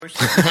Real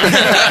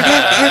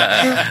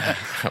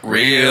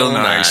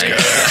nice guy.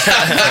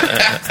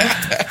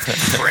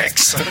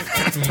 Bricks.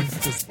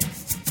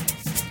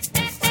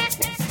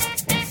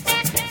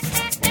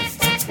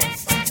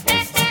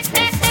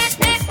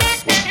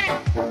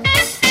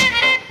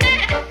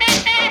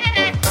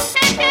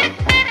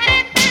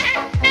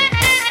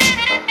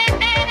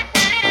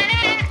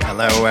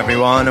 Hello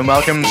everyone and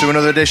welcome to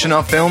another edition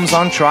of Films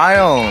on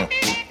Trial.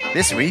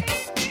 This week,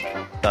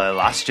 The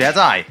Last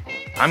Jedi.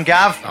 I'm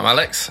Gav. I'm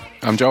Alex.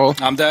 I'm Joel.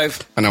 I'm Dave.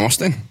 And I'm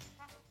Austin.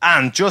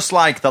 And just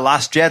like The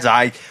Last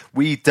Jedi,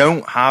 we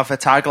don't have a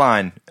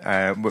tagline,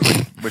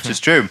 which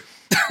is true.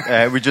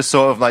 We just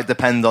sort of like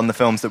depend on the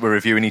films that we're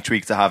reviewing each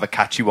week to have a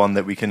catchy one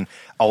that we can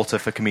alter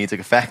for comedic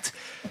effect.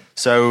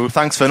 So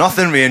thanks for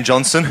nothing, Rian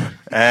Johnson.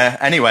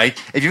 Anyway,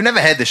 if you've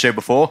never heard this show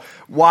before,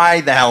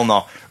 why the hell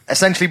not?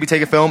 Essentially, we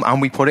take a film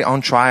and we put it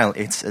on trial.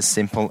 It's as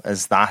simple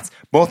as that.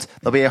 But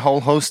there'll be a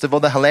whole host of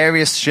other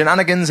hilarious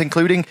shenanigans,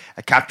 including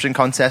a caption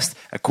contest,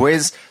 a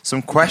quiz,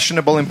 some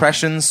questionable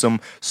impressions, some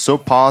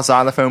subpar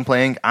xylophone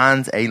playing,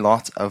 and a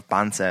lot of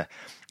banter.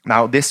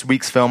 Now, this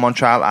week's film on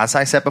trial, as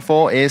I said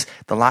before, is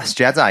The Last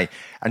Jedi.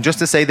 And just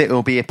to say that it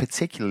will be a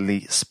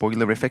particularly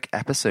spoilerific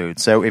episode.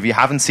 So if you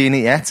haven't seen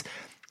it yet,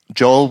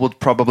 Joel would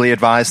probably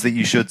advise that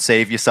you should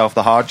save yourself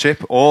the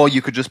hardship, or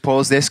you could just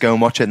pause this, go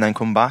and watch it, and then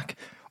come back.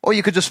 Or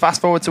you could just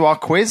fast forward to our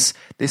quiz,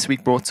 this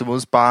week brought to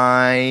us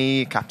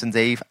by Captain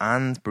Dave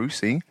and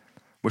Brucey,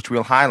 which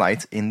we'll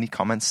highlight in the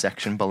comments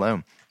section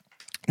below.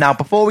 Now,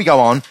 before we go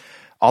on,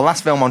 our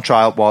last film on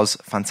trial was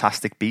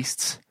Fantastic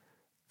Beasts,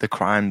 The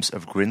Crimes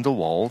of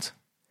Grindelwald.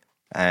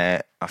 I've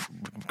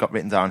got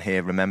written down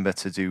here, remember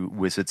to do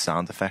wizard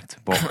sound effect,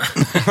 but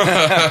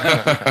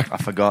I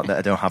forgot that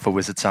I don't have a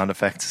wizard sound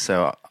effect,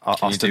 so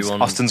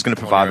Austin's going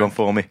to provide one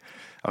for me.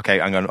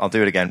 Okay, I'll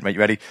do it again. Right, you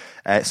ready?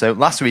 So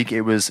last week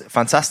it was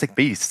Fantastic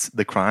Beasts,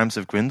 The Crimes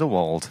of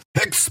Grindelwald.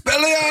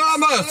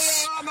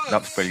 Expelliarmus!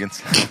 That was brilliant.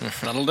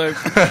 That'll do.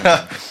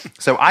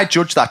 So I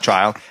judged that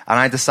trial and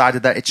I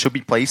decided that it should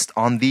be placed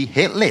on the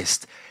hit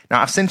list.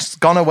 Now I've since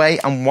gone away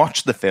and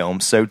watched the film,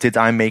 so did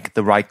I make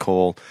the right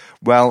call?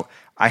 Well,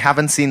 I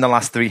haven't seen the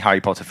last 3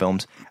 Harry Potter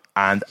films,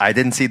 and I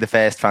didn't see the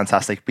first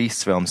Fantastic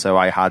Beasts film, so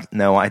I had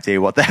no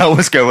idea what the hell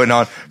was going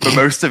on for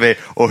most of it,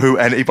 or who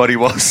anybody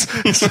was.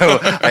 So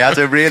I had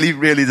a really,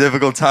 really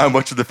difficult time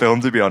watching the film,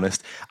 to be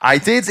honest. I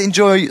did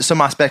enjoy some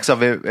aspects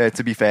of it,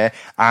 to be fair,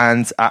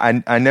 and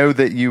I know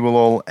that you will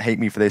all hate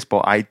me for this,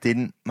 but I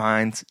didn't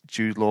mind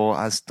Jude Law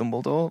as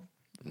Dumbledore.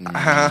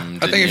 I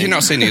think if you've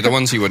not seen either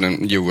ones, you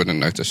wouldn't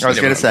notice. I was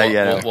going to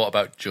say, What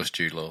about just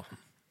Jude Law?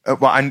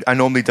 Well, I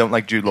normally don't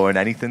like Jude Law in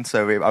anything,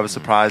 so I was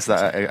surprised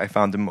that I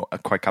found him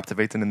quite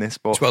captivating in this.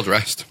 But It's well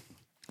dressed.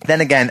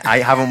 then again, I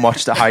haven't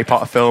watched a Harry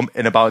Potter film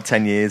in about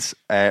 10 years,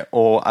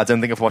 or I don't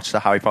think I've watched a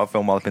Harry Potter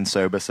film while I've been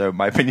sober, so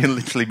my opinion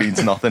literally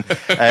means nothing.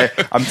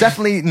 I'm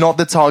definitely not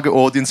the target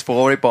audience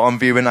for it, but on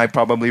viewing, I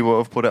probably would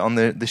have put it on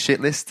the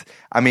shit list.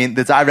 I mean,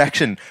 the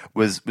direction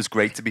was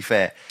great, to be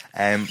fair,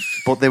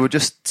 but there were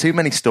just too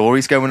many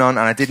stories going on,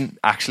 and I didn't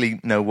actually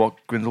know what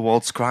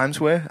Grindelwald's crimes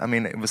were. I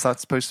mean, was that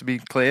supposed to be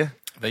clear?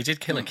 They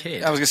did kill a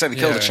kid. I was going to say they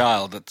killed a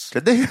child.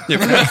 Did they? It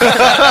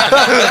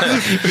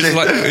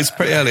was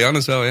pretty early on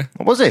as well, yeah.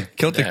 What was it?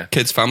 Killed the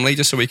kid's family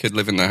just so he could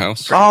live in their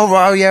house. Oh,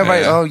 wow, yeah,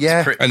 right. Oh,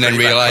 yeah. And then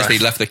realised he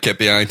left the kid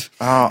behind.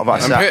 Oh,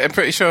 I'm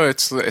pretty sure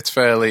it's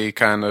fairly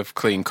kind of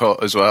clean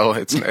cut as well.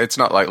 It's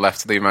not like left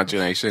to the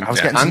imagination.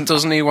 And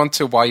doesn't he want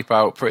to wipe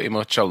out pretty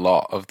much a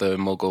lot of the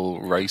Muggle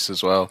race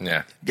as well?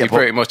 Yeah. He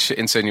pretty much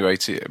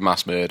insinuates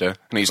mass murder,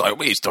 and he's like,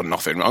 well, he's done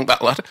nothing wrong,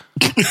 that lad.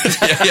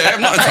 yeah,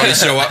 I'm not entirely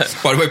sure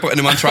what we're putting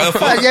him on trial for.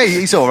 Yeah,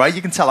 he's all right.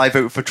 You can tell I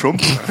voted for Trump.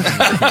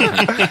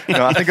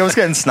 I think I was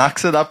getting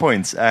snacks at that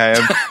point.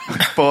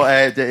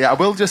 But I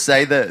will just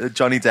say that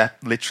Johnny Depp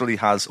literally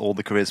has all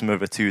the charisma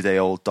of a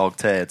 2-day-old dog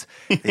turd.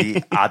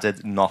 He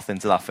added nothing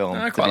to that film.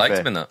 I quite liked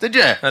him in that. Did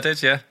you? I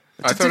did, yeah.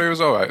 I thought he was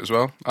all right as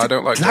well. I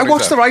don't like. Did I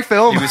watch the right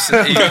film? Did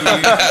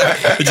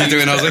you do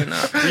an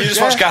Aussie? You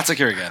just watch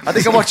Gattaca again. I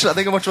think I watched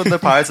one of the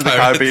Pirates of the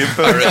Caribbean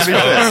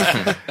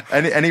films.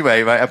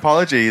 Anyway, right,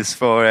 apologies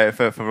for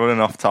running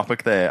off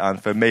topic there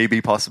and for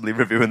maybe possibly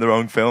reviewing the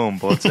wrong film,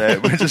 but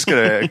we're just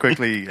going to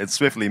quickly and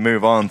swiftly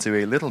move on to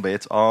a little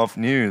bit of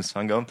news.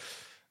 Hang on.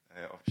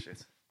 Oh,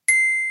 shit.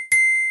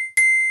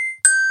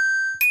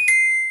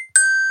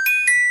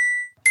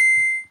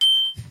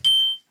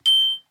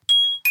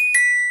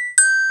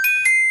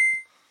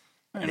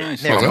 Very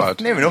nice.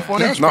 Near enough,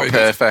 wasn't it? Not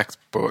perfect,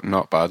 but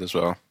not bad as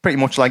well. Pretty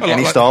much like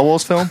any Star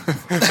Wars film.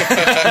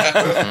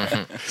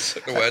 The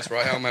words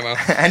right out of my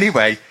mouth.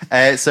 Anyway,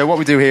 so what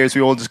we do here is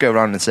we all just go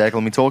around in a circle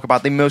and we talk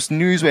about the most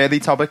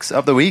newsworthy topics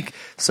of the week.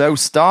 So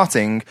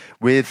starting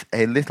with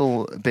a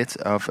little bit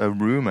of a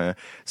rumour.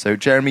 So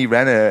Jeremy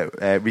Renner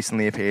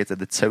recently appeared at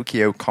the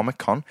Tokyo Comic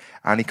Con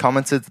and he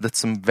commented that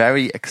some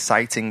very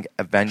exciting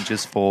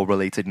Avengers 4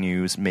 related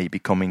news may be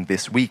coming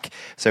this week.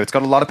 So it's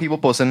got a lot of people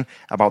buzzing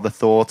about the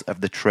thought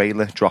of the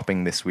trailer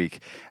dropping this week.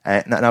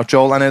 Now,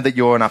 Joel, I know that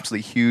you're an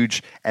absolutely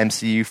huge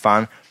MCU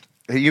fan.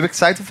 Are you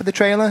excited for the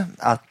trailer?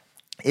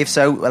 If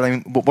so, well, I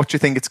mean, what do you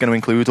think it's going to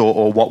include,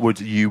 or what would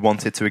you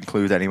want it to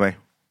include anyway?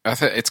 I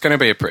think it's going to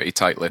be a pretty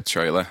tight-lit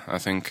trailer. I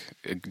think,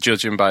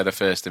 judging by the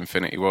first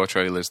Infinity War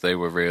trailers, they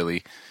were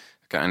really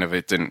kind of,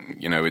 it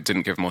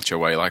didn't give much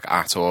away, like,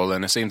 at all.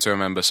 And I seem to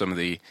remember some of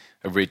the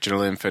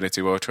original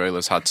Infinity War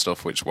trailers had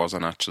stuff which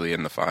wasn't actually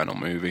in the final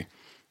movie.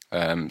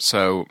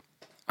 So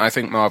I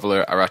think Marvel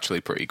are actually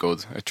pretty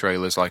good at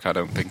trailers. Like, I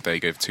don't think they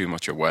give too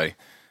much away,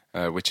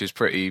 which is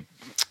pretty,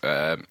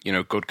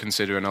 good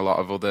considering a lot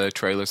of other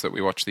trailers that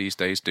we watch these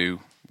days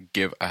do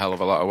give a hell of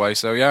a lot away.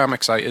 So yeah, I'm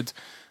excited.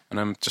 And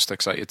I'm just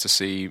excited to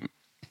see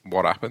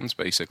what happens,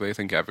 basically. I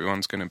think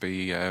everyone's going to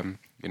be,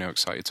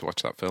 excited to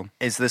watch that film.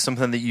 Is there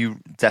something that you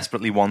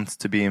desperately want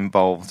to be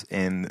involved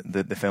in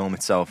the film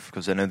itself?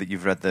 Because I know that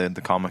you've read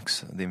the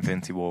comics, the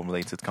Infinity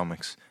War-related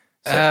comics.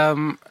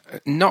 So.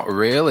 Not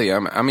really.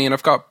 I mean,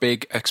 I've got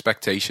big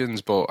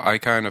expectations, but I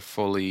kind of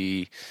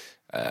fully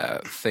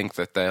think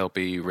that they'll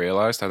be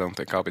realised. I don't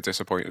think I'll be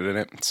disappointed in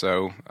it.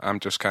 So I'm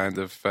just kind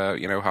of,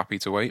 happy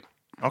to wait.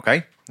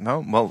 Okay.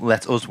 No, well,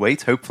 let us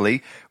wait.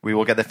 Hopefully, we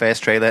will get the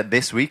first trailer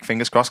this week.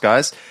 Fingers crossed,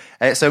 guys.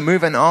 So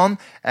moving on,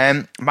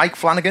 Mike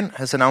Flanagan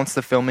has announced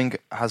the filming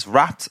has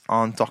wrapped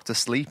on Dr.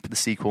 Sleep, the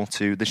sequel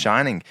to The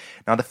Shining.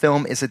 Now, the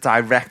film is a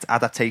direct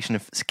adaptation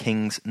of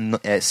King's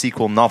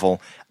sequel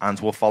novel and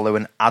will follow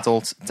an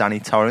adult Danny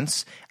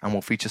Torrance and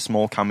will feature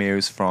small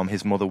cameos from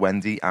his mother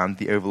Wendy and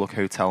the Overlook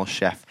Hotel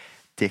chef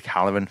Dick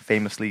Halloran,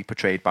 famously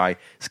portrayed by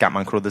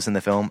Scatman Crothers in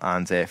the film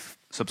and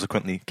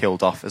subsequently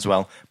killed off as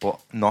well, but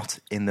not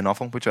in the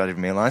novel, which I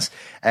didn't realise.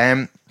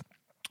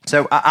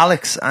 So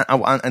Alex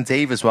and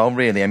Dave as well,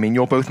 really. I mean,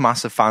 you're both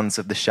massive fans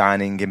of The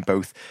Shining in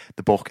both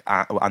the book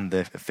and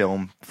the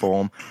film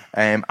form,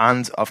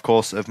 and of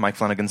course of Mike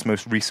Flanagan's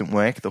most recent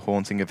work, The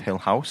Haunting of Hill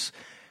House.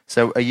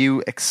 So are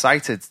you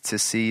excited to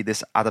see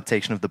this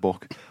adaptation of the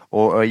book,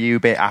 or are you a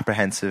bit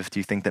apprehensive?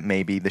 Do you think that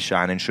maybe The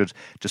Shining should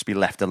just be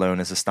left alone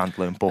as a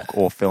standalone book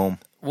or film?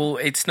 Well,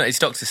 it's not. It's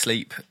Doctor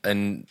Sleep,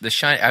 and The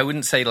Shining. I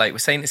wouldn't say, like, we're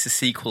saying it's a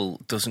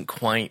sequel doesn't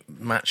quite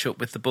match up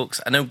with the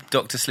books. I know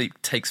Doctor Sleep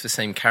takes the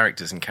same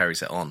characters and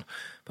carries it on,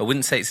 but I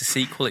wouldn't say it's a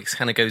sequel. It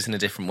kind of goes in a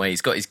different way.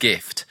 He's got his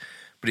gift,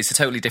 but it's a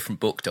totally different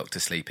book, Doctor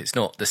Sleep. It's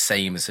not the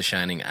same as The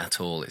Shining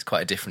at all. It's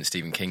quite a different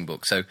Stephen King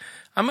book. So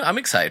I'm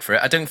excited for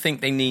it. I don't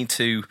think they need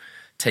to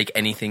take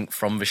anything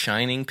from The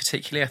Shining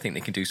particularly. I think they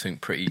can do something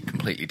pretty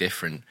completely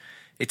different.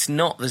 There's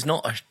not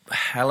a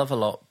hell of a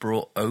lot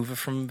brought over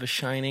from The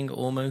Shining,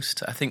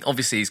 almost. I think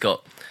obviously he's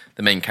got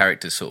the main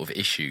character's sort of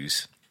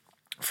issues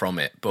from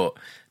it, but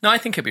no, I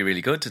think it'd be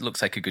really good. It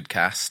looks like a good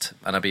cast,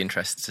 and I'd be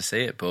interested to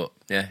see it. But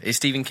yeah, is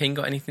Stephen King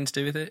got anything to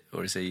do with it,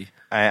 or is he?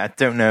 I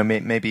don't know.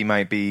 Maybe he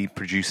might be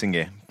producing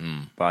it,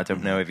 but I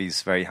don't know if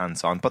he's very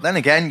hands-on. But then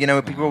again,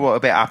 people were a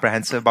bit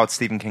apprehensive about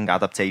Stephen King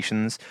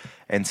adaptations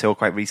until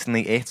quite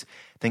recently. It,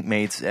 I think,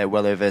 made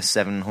well over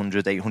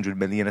 700, 800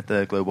 million at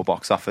the global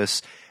box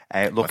office.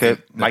 Look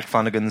at Mike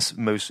Flanagan's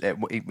most...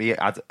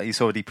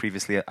 he's already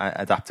previously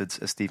adapted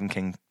a Stephen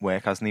King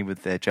work, hasn't he,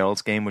 with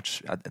Gerald's Game,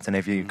 which I don't know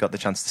if you got the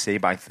chance to see,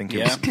 but I think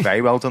it was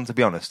very well done, to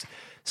be honest.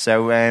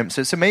 So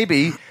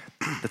maybe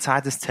the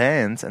tide has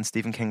turned and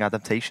Stephen King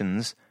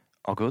adaptations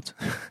are good.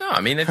 No, I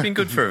mean, they've been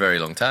good for a very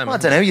long time. Well, I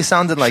don't know, you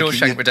sounded like...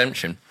 Shawshank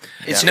Redemption.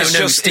 It's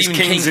Stephen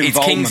King's King, it's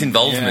King's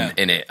involvement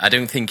in it. I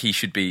don't think he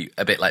should be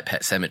a bit like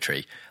Pet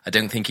Sematary. I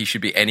don't think he should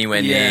be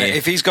anywhere near...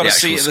 if he's got a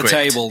seat at the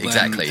table,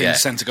 then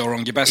things tend to go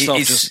wrong. You're best off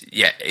just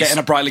getting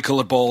a brightly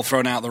coloured ball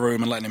thrown out of the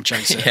room and letting him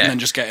chase it, and then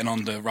just getting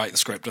on to write the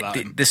script without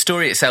him. The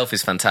story itself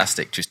is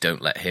fantastic, just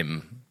don't let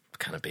him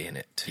kind of be in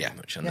it too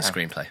much on the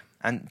screenplay.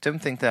 And don't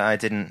think that I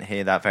didn't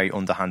hear that very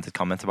underhanded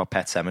comment about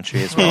Pet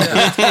Sematary as well.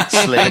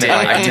 I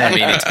didn't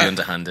mean it to be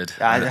underhanded.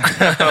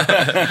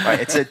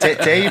 Right,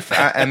 Dave,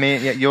 I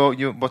mean,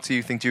 what do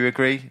you think? Do you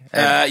agree?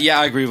 I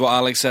agree with what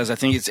Alex says. I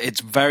think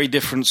it's very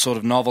different sort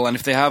of novel, and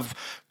if they have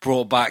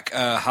brought back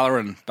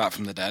Halloran back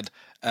from the dead,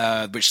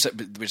 which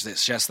they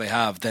suggest they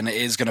have, then it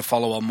is going to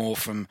follow on more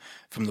from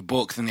the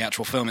book than the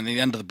actual film. And at the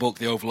end of the book,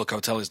 the Overlook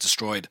Hotel is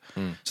destroyed.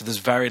 So there's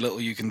very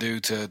little you can do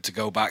to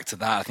go back to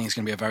that. I think it's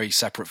going to be a very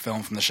separate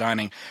film from The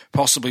Shining,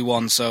 possibly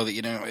one so that,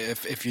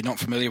 if you're not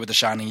familiar with The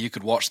Shining, you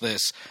could watch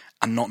this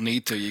and not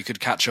need to. You could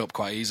catch up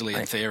quite easily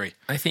in theory.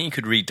 I think you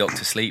could read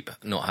Doctor Sleep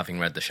not having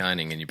read The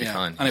Shining and you'd be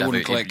fine. And it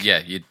wouldn't click.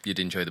 You'd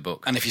enjoy the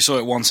book. And if you saw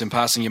it once in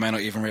passing, you may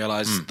not even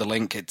realise the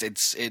link.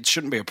 It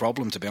shouldn't be a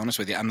problem, to be honest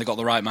with you. And they got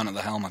the right man at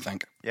the helm, I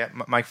think. Yeah,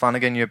 Mike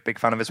Flanagan, you're a big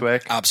fan of his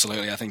work?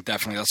 Absolutely. I think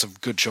definitely that's a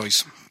good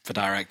choice for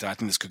director. I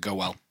think this could go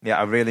well. Yeah,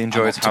 I really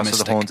enjoyed House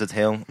of the Haunted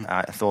Hill.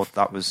 I thought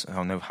that was...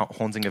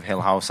 Haunting of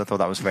Hill House. I thought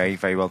that was very,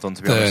 very well done,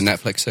 to be honest. The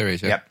Netflix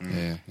series, yeah.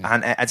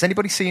 And has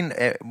anybody seen...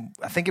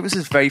 I think it was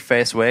his very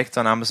first work. It's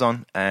on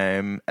Amazon.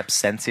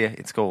 Absentia,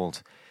 it's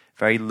called.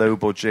 Very low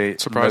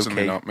budget.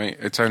 Surprisingly not, mate.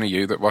 It's only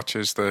you that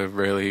watches the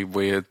really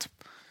weird...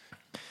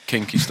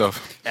 kinky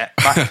stuff.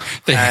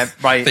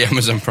 The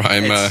Amazon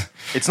Prime.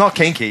 It's not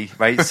kinky,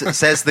 right?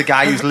 Says the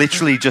guy who's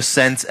literally just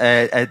sent.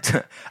 I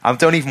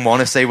don't even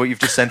want to say what you've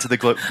just sent to the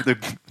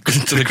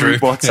to the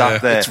group. WhatsApp Yeah.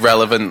 there. It's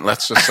relevant.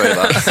 Let's just say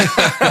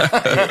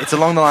that. It's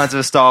along the lines of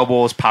a Star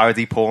Wars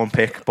parody porn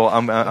pick, but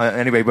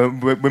anyway,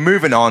 we're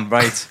moving on,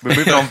 right? We're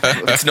moving on.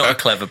 It's not a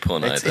clever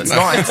pun It's either.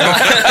 not.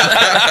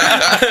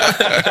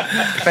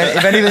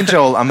 If anything,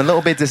 Joel, I'm a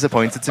little bit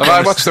disappointed. To be Have I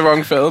honest. watched the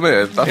wrong film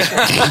here?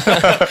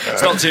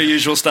 It's not to your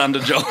usual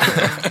standard, Joel.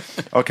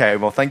 Okay,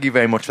 well, thank you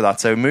very much for that.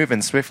 So,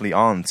 moving swiftly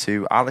on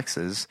to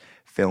Alex's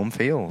film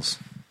feels.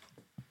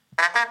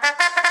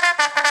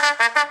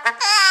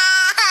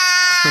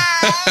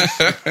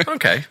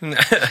 Okay.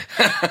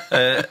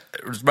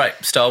 Right,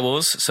 Star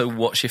Wars. So,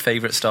 what's your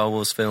favourite Star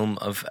Wars film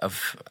of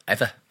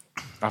ever?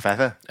 Of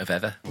ever. Of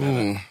ever?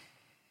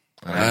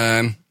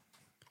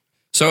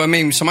 So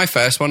my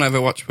first one I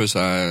ever watched was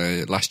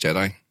Last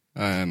Jedi.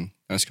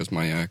 That's because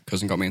my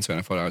cousin got me into it, and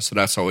I thought, so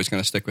that's always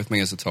going to stick with me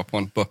as the top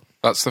one. But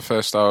That's the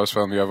first Star Wars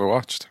film you ever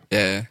watched?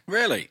 yeah,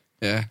 Really?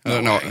 I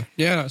don't know.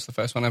 Yeah, that's the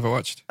first one I ever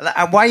watched.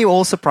 And why are you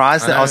all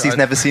surprised that Ozzy's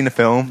never seen a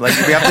film? Like,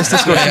 we have this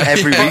discussion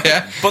every week.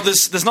 But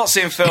there's not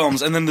seeing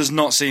films, and then there's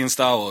not seeing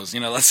Star Wars.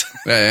 You know, that's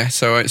Yeah.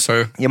 So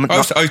Yeah,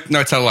 but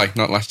no, tell a lie,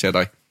 not Last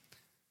Jedi.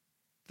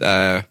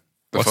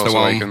 What's Force the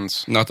one?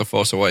 Awakens. Not the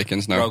Force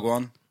Awakens. No, Rogue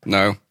One.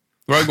 No,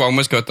 Rogue One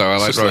was good though. I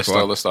like Just Rogue list One.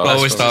 all the Star Well, Wars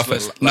always start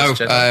films. first. No,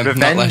 Last Jedi.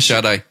 not Last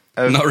Jedi.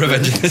 Not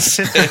Revenge of the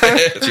Sith.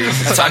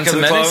 Attack of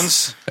the Menace?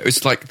 Clones. It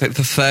was like the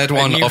third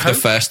one New of the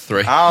Hope? first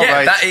three. Oh, Yeah,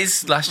 right. that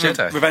is Last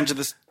Jedi. Revenge of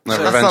the. No,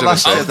 That's Revenge not of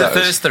Last the Jedi. Oh, Sith. the that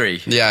is. first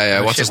three.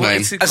 Yeah. What's his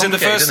name? As in the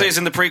first three is is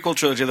in the prequel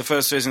trilogy. The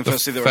first three is in the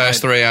first three that were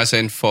First made. three, as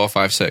in 4,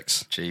 5,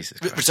 6. Jesus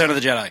Christ. Return of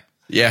the Jedi.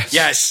 Yes.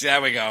 Yes,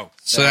 there we go.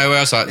 So where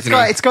else?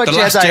 It's got the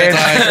Last Jedi in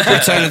Jedi,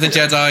 Return of the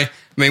Jedi. I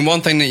mean,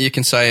 one thing that you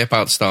can say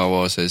about Star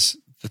Wars is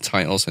the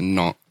titles are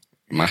not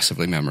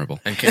massively memorable.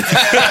 And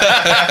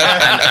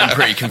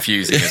pretty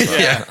confusing as well.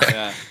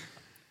 Yeah.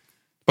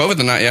 But other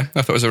than that, yeah,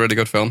 I thought it was a really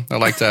good film. I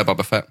liked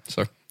Boba Fett.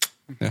 So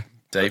yeah.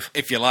 Dave?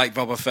 If you like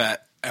Boba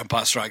Fett,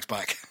 Empire Strikes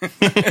Back.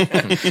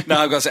 No,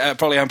 I've got to say,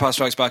 probably Empire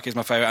Strikes Back is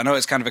my favourite. I know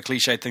it's kind of a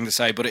cliched thing to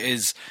say, but it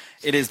is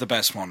the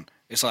best one.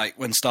 It's like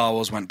when Star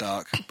Wars went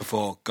dark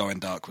before going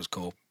dark was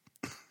cool.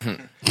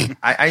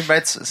 I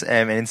read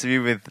an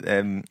interview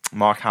with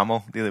Mark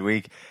Hamill the other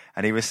week,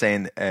 and he was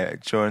saying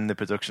during the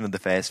production of the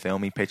first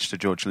film, he pitched to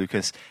George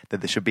Lucas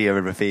that there should be a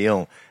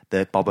reveal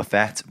that Boba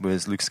Fett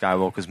was Luke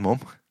Skywalker's mum.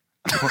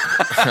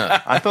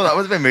 I thought that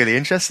would have been really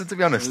interesting, to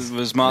be honest.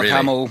 Was Mark Really?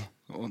 Hamill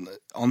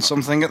on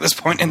something at this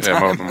point in Yeah,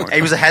 more time? than one.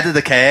 He was ahead of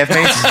the curve, mate,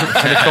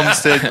 when it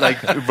comes to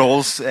like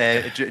roles,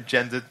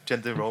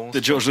 gender roles.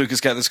 Did George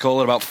Lucas get this call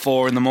at about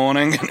 4 a.m?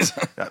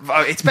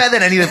 It's better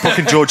than anything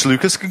fucking George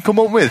Lucas can come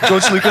up with.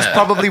 George Lucas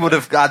probably would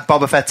have had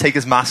Boba Fett take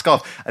his mask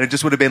off, and it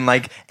just would have been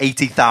like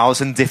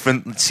 80,000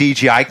 different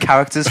CGI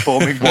characters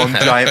forming one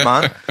giant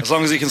man. As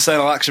long as he can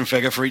sell an action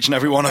figure for each and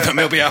every one of them,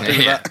 he'll be happy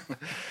with Yeah. that.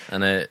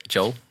 And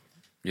Joel,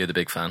 you're the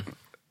big fan.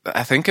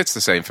 I think it's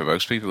the same for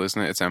most people,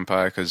 isn't it? It's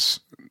Empire, because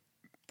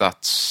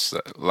that's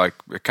like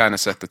it kind of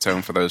set the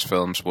tone for those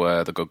films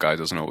where the good guy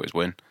doesn't always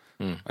win.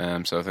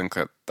 So I think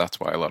that's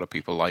why a lot of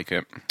people like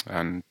it,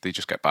 and they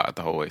just get battered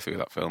the whole way through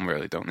that film,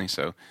 really, don't they?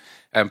 So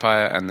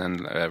Empire and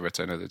then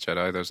Return of the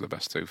Jedi, those are the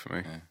best two for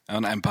me.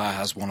 And Empire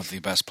has one of the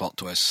best plot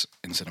twists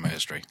in cinema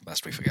history,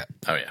 lest we forget.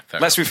 Oh, yeah.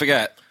 Fair Lest we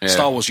forget, Yeah.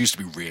 Star Wars used to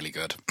be really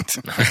good.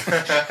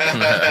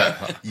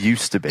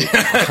 Used to be.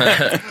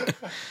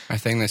 I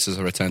think this is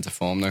a return to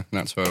form now.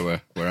 That's where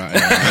we're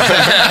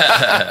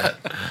at.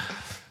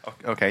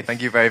 Okay,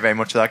 thank you very, very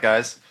much for that,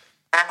 guys.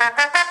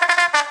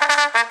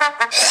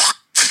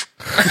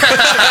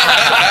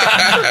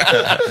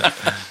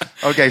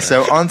 Okay,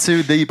 so on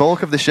to the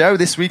bulk of the show.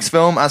 This week's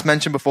film, as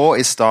mentioned before,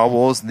 is Star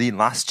Wars The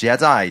Last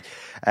Jedi.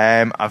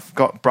 I've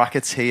got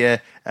brackets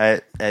here,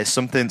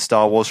 something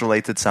Star Wars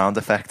related sound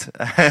effect.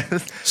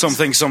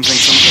 something.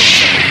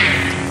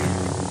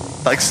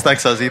 Thanks,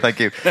 Ozzy. Thank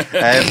you.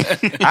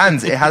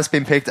 And it has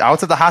been picked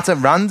out of the hat at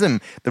random.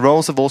 The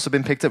roles have also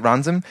been picked at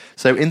random.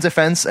 So, in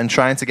defense and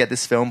trying to get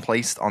this film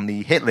placed on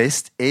the hit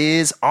list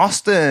is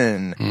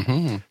Austin.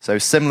 Mm-hmm. So,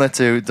 similar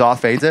to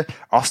Darth Vader,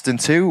 Austin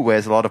too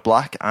wears a lot of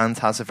black and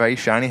has a very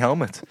shiny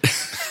helmet.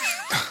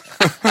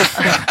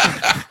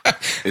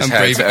 His And head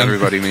brave- to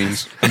everybody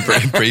means.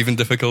 Breathing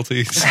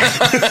difficulties.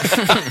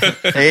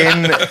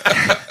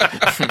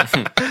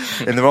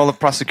 In the role of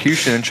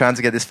prosecution and trying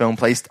to get this film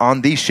placed on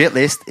the shit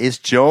list is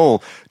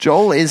Joel.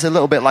 Joel is a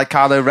little bit like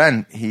Kylo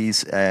Ren.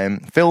 He's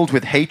filled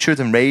with hatred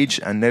and rage,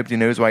 and nobody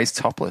knows why he's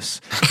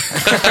topless.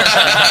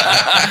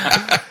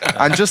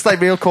 And just like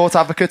real court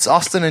advocates,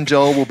 Austin and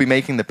Joel will be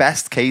making the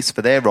best case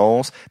for their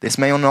roles. This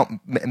may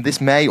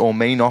or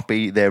may not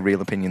be their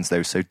real opinions,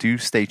 though, so do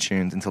stay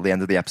tuned until the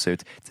end of the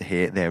episode to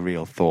hear their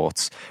real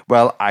thoughts.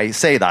 Well, I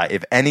say that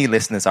if any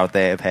listeners out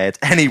there have heard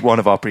any one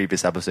of our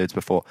previous episodes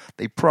before,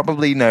 they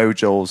probably know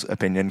Joel's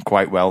opinion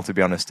quite well, to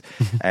be honest.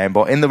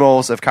 But in the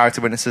roles of character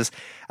witnesses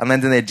and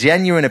lending their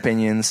genuine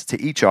opinions to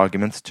each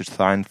argument to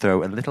try and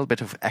throw a little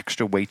bit of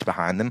extra weight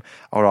behind them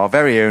are our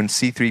very own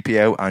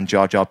C-3PO and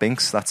Jar Jar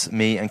Binks. That's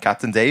me and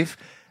Captain Dave.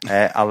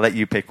 I'll let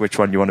you pick which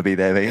one you want to be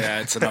there, mate.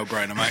 Yeah, it's a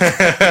no-brainer,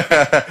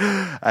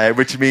 mate.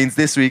 Which means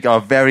this week our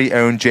very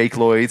own Jake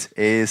Lloyd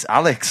is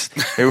Alex,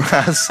 who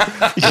has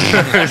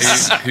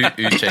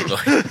Who's Jake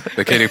Lloyd?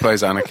 The kid who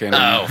plays Anakin.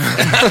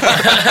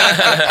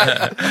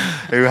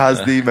 who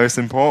has the most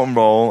important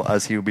role,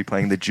 as he will be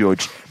playing the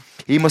judge.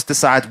 He must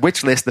decide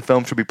which list the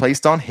film should be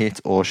placed on, hit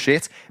or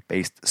shit,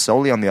 based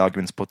solely on the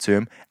arguments put to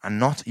him and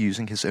not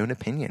using his own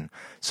opinion.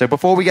 So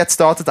before we get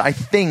started, I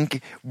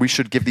think we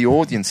should give the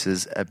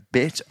audiences a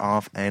bit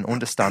of an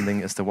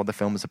understanding as to what the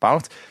film is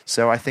about.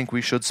 So I think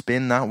we should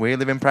spin that wheel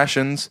of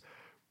impressions.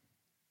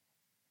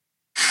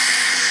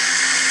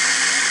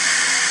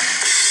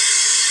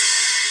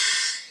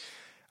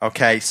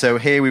 Okay, so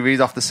here we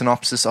read off the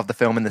synopsis of the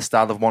film in the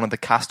style of one of the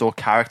cast or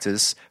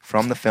characters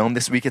from the film.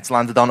 This week it's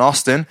landed on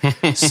Austin.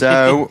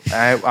 So,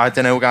 I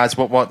don't know, guys,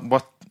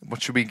 what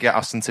should we get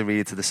Austin to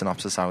read to the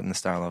synopsis out in the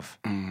style of?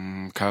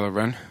 Kylo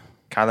Ren.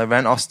 Kylo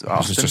Ren, Austin.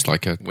 This is just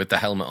like a With the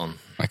helmet on.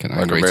 like an Like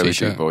a angry really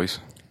t-shirt. deep voice.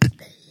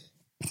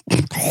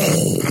 With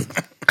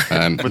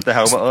the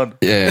helmet on.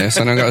 Yeah,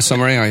 so now I've got a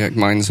summary.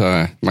 Mine's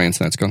my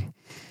internet's gone.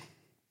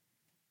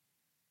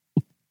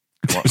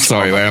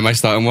 Sorry, where am I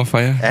starting with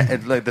for you?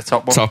 Like the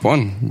top one. Top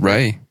one,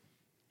 Ray.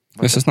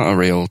 This is not a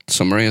real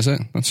summary, is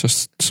it? That's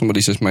just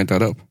somebody's just made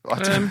that up.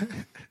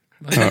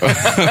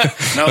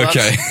 No,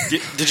 Okay.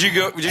 Did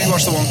you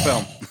watch the one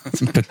film?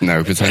 But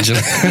no,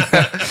 potentially.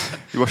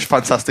 You watch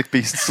Fantastic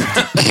Beasts.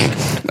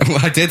 Well,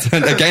 I did.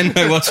 And again,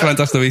 I watched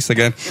Fantastic Beasts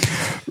again.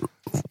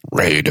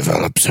 Ray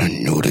develops her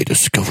newly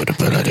discovered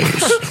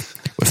abilities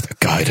with the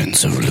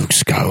guidance of Luke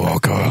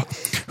Skywalker,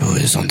 who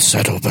is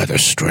unsettled by the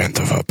strength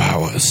of her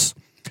powers.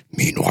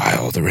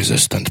 Meanwhile, the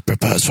Resistance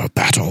prepares for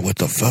battle with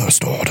the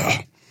First Order.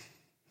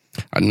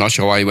 I'm not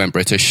sure why he went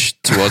British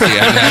towards the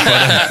end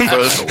there, but,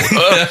 First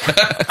Order.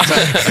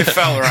 It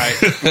felt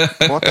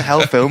right. What the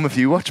hell film have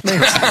you watched, mate?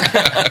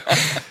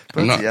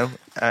 Bloody hell.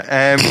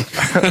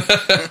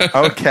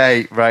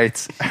 Okay, right.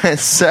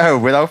 So,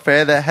 without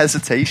further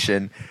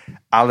hesitation,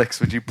 Alex,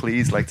 would you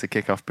please like to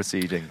kick off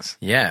proceedings?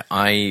 Yeah,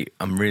 I'm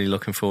really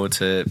looking forward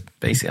to.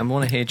 Basically, I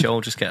want to hear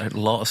Joel just get a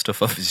lot of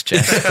stuff off his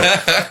chest,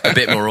 a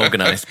bit more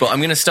organised. But I'm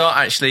going to start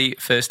actually,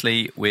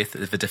 firstly, with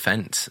the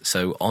defence.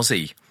 So,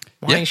 Ozzy,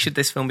 why should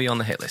this film be on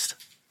the hit list?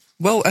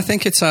 well, I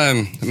think it's.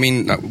 I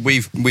mean,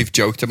 we've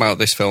joked about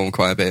this film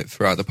quite a bit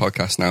throughout the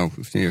podcast now,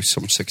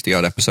 some 60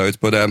 odd episodes.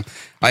 But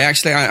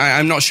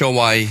I'm not sure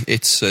why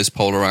it's as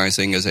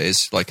polarizing as it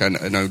is. Like I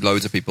know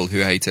loads of people who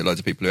hate it, loads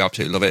of people who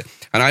absolutely love it,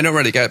 and I don't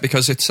really get it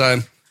because it's.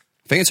 I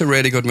think it's a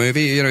really good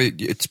movie. You know,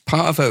 it's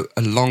part of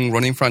a long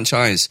running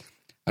franchise,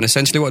 and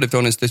essentially what they've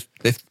done is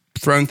they've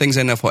thrown things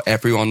in there for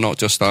everyone, not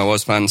just Star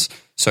Wars fans.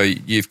 So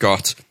you've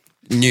got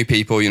new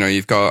people,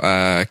 you've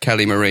got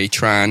Kelly Marie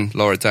Tran,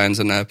 Laura Dern,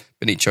 and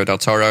Benicio del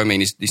Toro. I mean,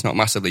 he's not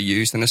massively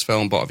used in this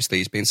film, but obviously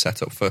he's been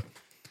set up for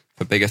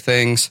bigger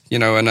things,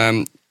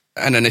 and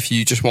then if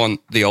you just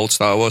want the old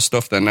Star Wars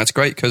stuff, then that's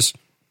great because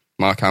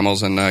Mark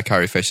Hamill's and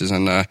Carrie Fisher's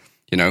and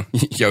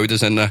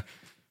Yoda's in there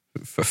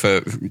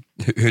for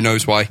who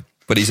knows why,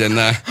 but he's in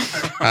there,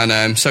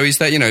 and so he's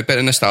there. A bit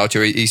of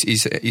nostalgia.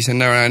 He's in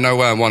there. And I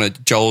know one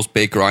of Joel's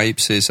big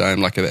gripes is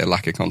like a bit of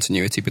lack of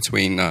continuity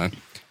between.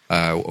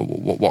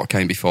 What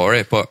came before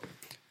it, but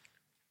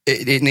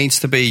it needs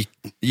to be.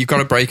 You've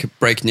got to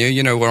break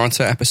new. We're on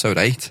to episode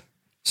 8,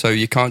 so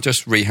you can't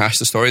just rehash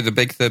the story.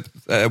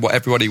 What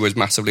everybody was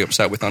massively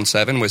upset with on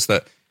 7 was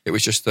that it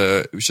was just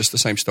the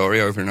same story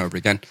over and over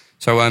again.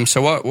 So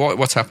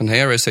what's happened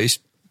here is he's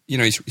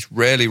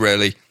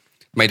really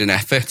made an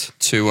effort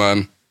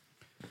to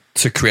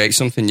create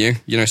something new.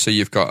 So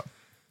you've got.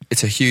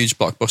 It's a huge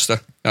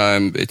blockbuster.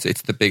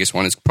 It's the biggest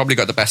one. It's probably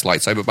got the best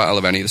lightsaber battle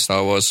of any of the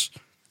Star Wars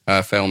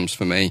films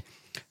for me,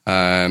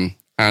 and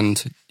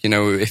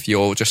if you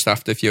want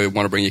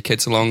to bring your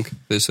kids along,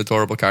 there's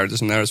adorable characters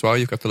in there as well.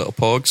 You've got the little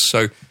pogs,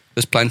 so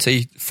there's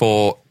plenty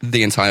for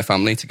the entire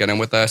family to get in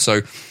with there.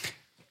 So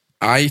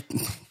I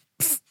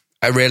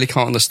really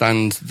can't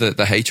understand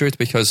the hatred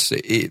because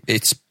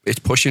it's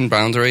pushing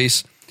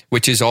boundaries,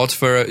 which is odd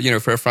for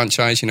a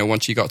franchise.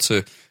 Once you got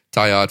to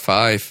Die Hard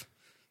 5,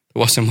 there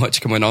wasn't much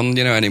coming on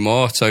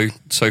anymore. So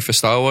for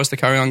Star Wars to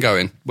carry on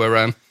going,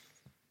 we're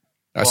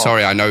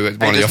sorry, I know one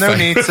of your There's no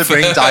need to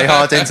bring Die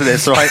Hard into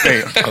this, right,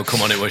 mate? Oh,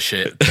 come on, it was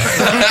shit.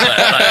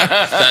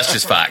 That's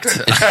just fact.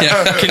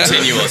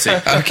 Continue, Ozzy.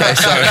 Okay,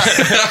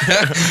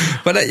 sorry.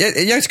 But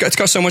it's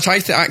got so much.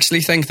 I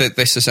actually think that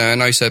this is, I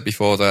know I said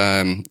before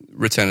the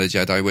Return of the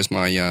Jedi was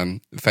my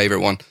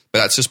favourite one, but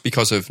that's just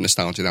because of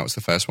nostalgia. That was the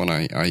first one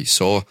I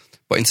saw.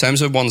 But in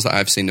terms of ones that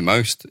I've seen the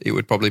most, it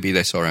would probably be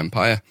this or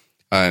Empire.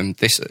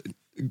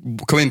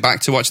 Coming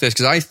back to watch this,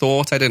 because I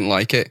thought I didn't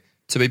like it,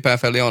 to be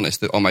perfectly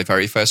honest, on my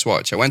very first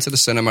watch. I went to the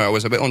cinema, I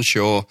was a bit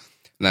unsure,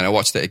 and then I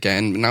watched it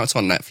again. Now it's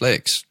on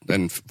Netflix,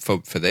 and for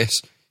this,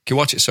 you can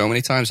watch it so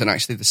many times, and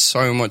actually there's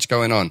so much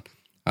going on.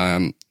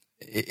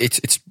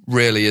 It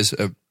really is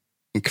an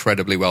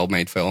incredibly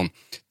well-made film.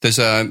 There's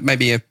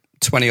maybe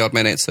 20-odd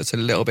minutes that's a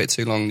little bit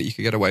too long that you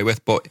could get away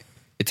with, but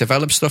it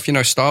develops stuff.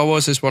 Star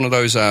Wars is one of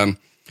those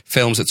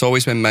films that's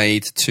always been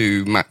made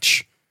to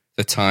match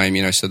the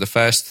time. So the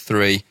first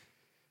three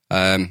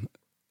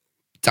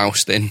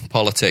doused in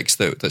politics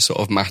that sort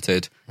of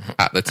mattered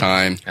at the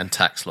time. And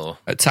tax law.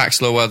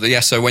 Tax law, well, yeah.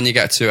 So when you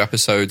get to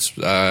episodes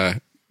 1,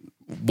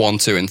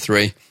 2, and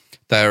 3,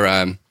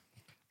 they're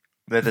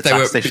the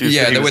tax issues.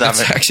 Yeah, that he they were was the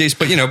having. tax issues.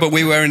 But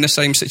we were in the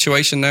same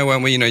situation there,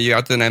 weren't we? You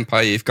had an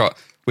empire.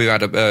 We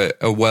had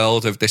a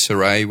world of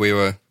disarray. We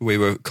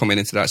were coming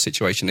into that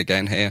situation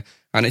again here,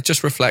 and it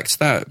just reflects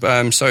that.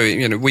 So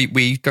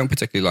we don't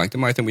particularly like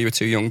them. I think we were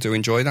too young to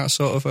enjoy that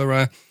sort of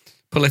a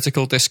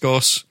political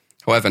discourse.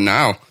 However,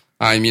 now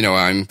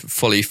I'm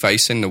fully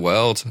facing the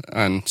world,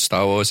 and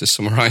Star Wars is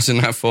summarising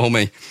that for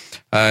me.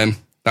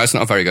 That's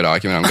not a very good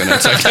argument. I'm going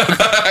to take that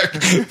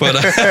back. But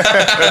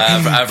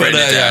I've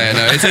written it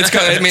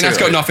down. That's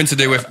got nothing to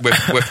do with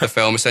the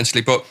film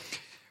essentially. But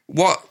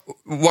what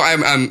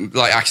I'm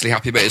like actually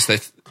happy about is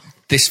that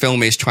this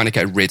film is trying to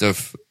get rid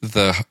of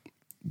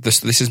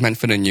this is meant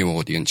for the new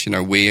audience.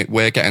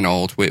 We're getting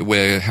old.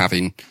 We're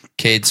having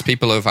kids,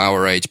 people of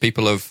our age,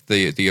 people of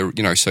the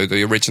so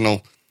the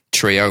original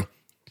trio.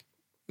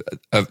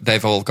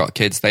 They've all got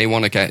kids. They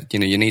want to get,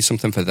 you need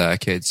something for their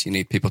kids. You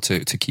need people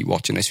to keep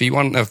watching this. If you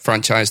want a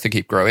franchise to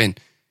keep growing,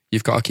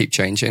 you've got to keep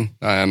changing.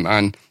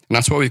 And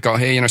that's what we've got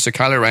here. So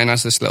Kylo Ren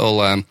has this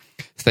little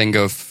thing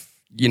of,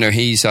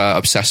 he's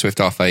obsessed with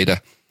Darth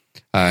Vader.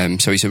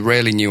 So he's a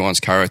really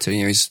nuanced character.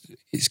 He's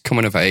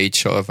coming of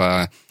age sort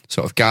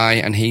of guy,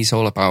 and he's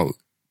all about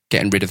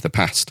getting rid of the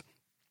past.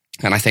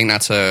 And I think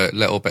that's a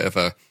little bit of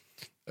a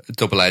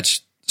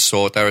double-edged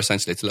sword there.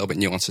 Essentially, it's a little bit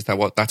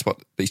nuanced. That's what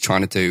he's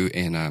trying to do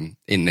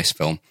in this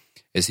film,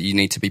 is that you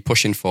need to be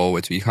pushing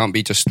forward. You can't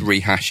be just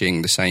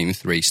rehashing the same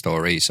 3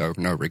 stories over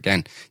and over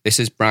again. This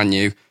is brand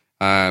new,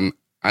 and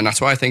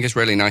that's why I think it's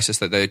really nice is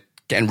that they're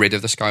getting rid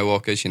of the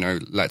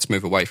Skywalkers. Let's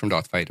move away from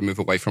Darth Vader, move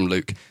away from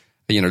Luke.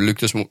 Luke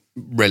doesn't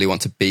really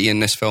want to be in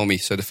this film.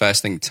 So the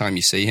first time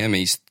you see him,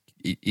 he's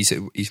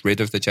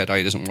rid of the Jedi.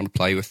 He doesn't want to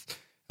play with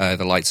the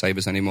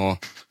lightsabers anymore.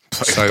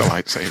 So the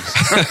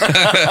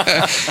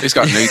lightsabers. He's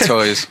got new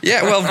toys.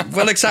 Yeah,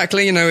 well,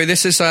 exactly.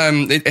 This is. I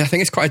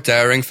think it's quite a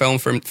daring film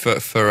for them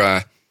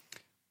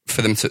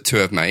to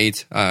have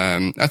made.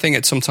 I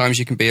think sometimes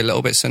you can be a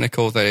little bit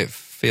cynical that it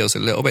feels a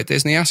little bit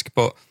Disney-esque,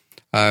 but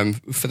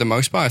for the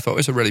most part, I thought it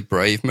was a really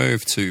brave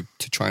move to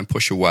try and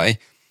push away.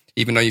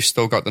 Even though you've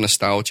still got the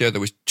nostalgia,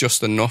 there was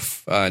just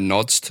enough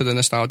nods to the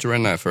nostalgia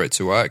in there for it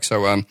to work.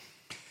 So I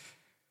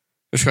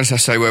was going to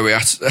say where we're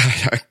at.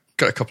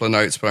 Got a couple of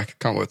notes, but I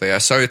can't work there.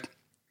 So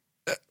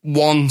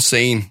one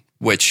scene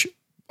which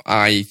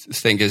I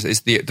think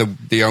is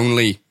the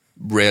only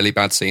really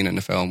bad scene in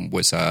the film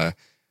was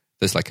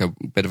there's like a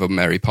bit of a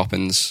Mary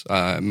Poppins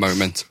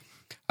moment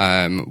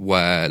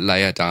where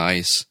Leia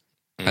dies,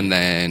 and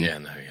then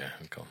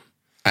go on.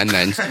 And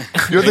then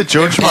You're the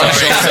judge, man.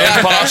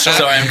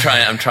 Sorry,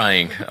 I'm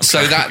trying.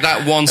 So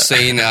that one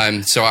scene,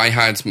 so I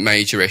had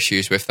major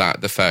issues with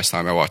that the first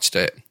time I watched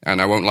it, and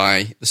I won't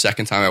lie, the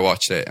second time I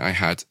watched it, I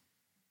had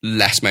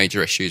less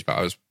major issues, but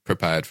I was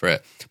prepared for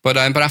it. But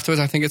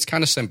afterwards, I think it's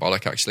kind of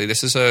symbolic. Actually,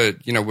 this is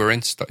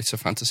it's a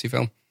fantasy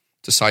film,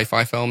 it's a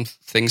sci-fi film.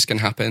 Things can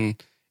happen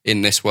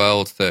in this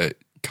world that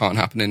can't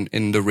happen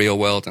in the real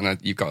world, and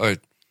you've got to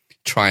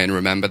try and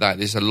remember that.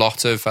 There's a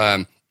lot of,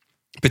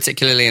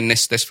 particularly in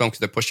this film, because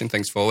they're pushing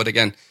things forward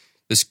again.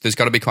 There's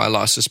got to be quite a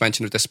lot of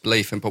suspension of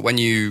disbelief, but when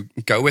you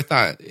go with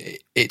that,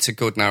 it's a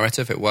good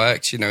narrative. It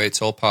works.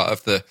 It's all part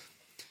of the.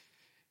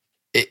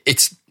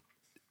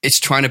 It's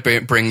trying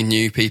to bring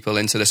new people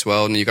into this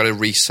world, and you've got to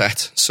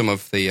reset some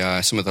of the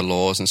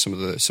laws and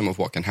some of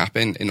what can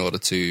happen in order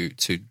to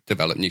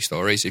develop new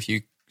stories. If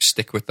you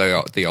stick with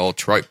the old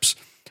tropes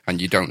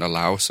and you don't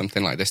allow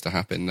something like this to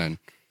happen, then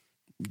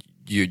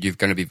you're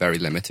going to be very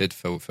limited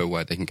for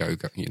where they can go,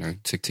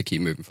 to keep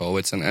moving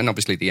forwards. And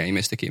obviously the aim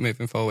is to keep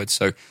moving forward.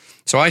 So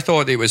I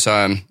thought it was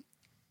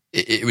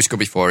good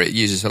before. It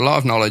uses a lot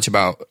of knowledge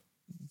about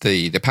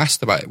the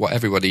past, about what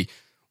everybody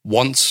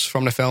wants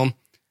from the film,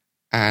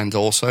 and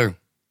also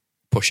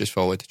pushes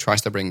forward,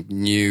 tries to bring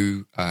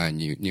new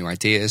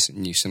ideas,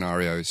 new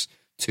scenarios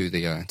to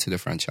the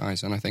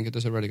franchise, and I think it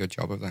does a really good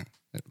job of that.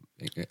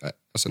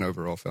 As an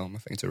overall film, I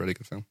think it's a really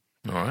good film.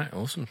 All right,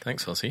 awesome.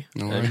 Thanks, Ozzy.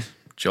 No worries.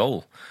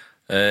 Joel,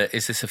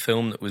 is this a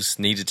film that was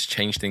needed to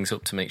change things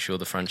up to make sure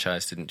the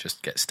franchise didn't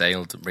just get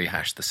stale, to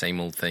rehash the same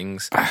old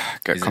things?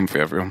 Get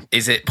comfy, everyone.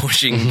 Is it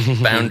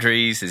pushing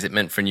boundaries? Is it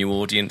meant for a new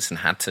audience and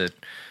had to...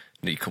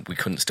 We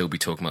couldn't still be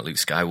talking about Luke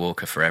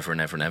Skywalker forever and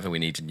ever and ever. We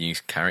needed new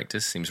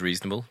characters. Seems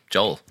reasonable.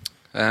 Joel?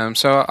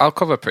 So I'll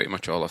cover pretty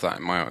much all of that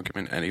in my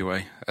argument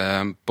anyway.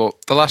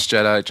 But The Last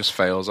Jedi just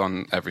fails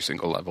on every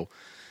single level.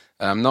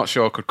 I'm not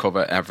sure I could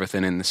cover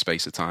everything in the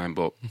space of time,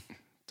 but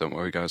don't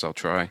worry, guys, I'll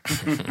try.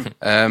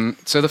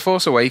 So The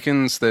Force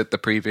Awakens, the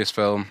previous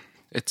film,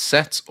 it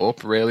sets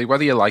up, really,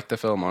 whether you like the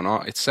film or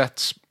not, it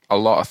sets a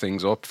lot of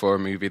things up for a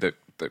movie that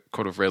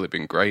could have really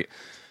been great.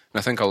 And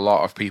I think a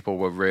lot of people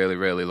were really,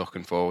 really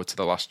looking forward to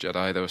The Last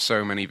Jedi. There were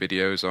so many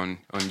videos on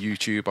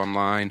YouTube,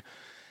 online,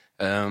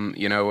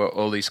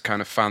 all these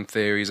kind of fan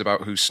theories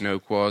about who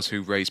Snoke was,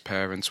 who Rey's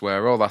parents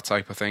were, all that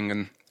type of thing.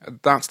 And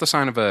that's the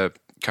sign of a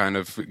kind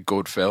of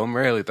good film,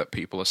 really, that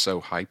people are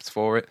so hyped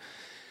for it.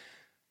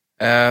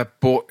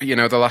 But,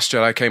 The Last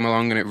Jedi came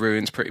along and it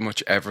ruins pretty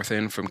much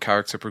everything, from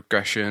character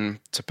progression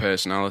to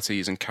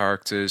personalities and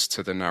characters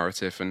to the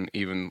narrative, and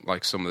even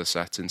like some of the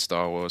sets in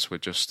Star Wars were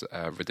just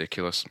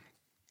ridiculous.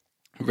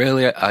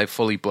 Really, I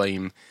fully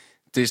blame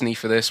Disney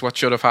for this. What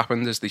should have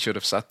happened is they should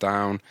have sat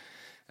down.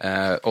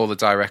 All the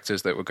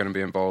directors that were going to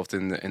be involved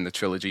in the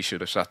trilogy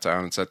should have sat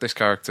down and said, this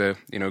character,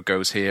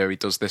 goes here, he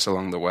does this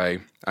along the way,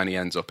 and he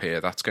ends up here.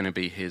 That's going to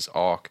be his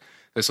arc.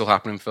 This will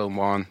happen in film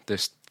 1,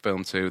 this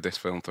film 2, this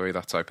film 3,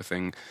 that type of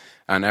thing.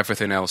 And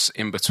everything else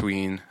in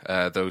between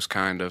those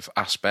kind of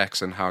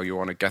aspects and how you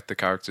want to get the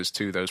characters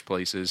to those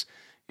places.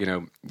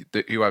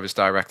 Whoever's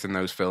directing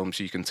those films,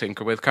 you can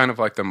tinker with, kind of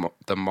like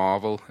the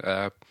Marvel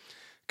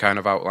kind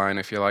of outline,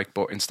 if you like.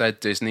 But instead,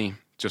 Disney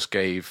just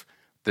gave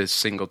the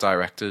single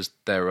directors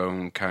their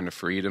own kind of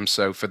freedom.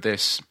 So for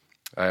this,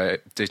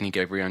 Disney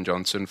gave Rian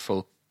Johnson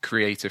full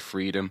creative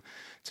freedom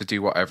to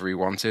do whatever he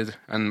wanted.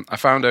 And I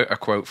found a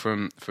quote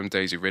from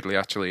Daisy Ridley,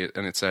 actually,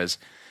 and it says,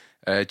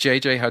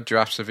 JJ had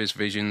drafts of his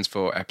visions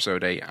for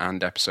Episode 8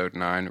 and Episode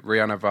 9.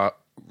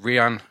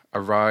 Rian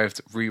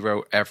arrived,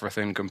 rewrote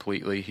everything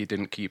completely. He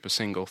didn't keep a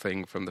single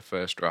thing from the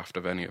first draft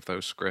of any of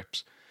those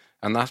scripts.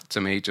 And that,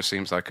 to me, just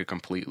seems like a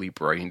completely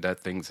brain-dead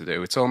thing to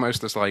do. It's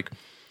almost as like,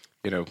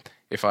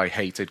 if I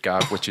hated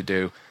Gav, which you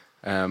do,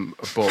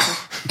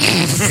 but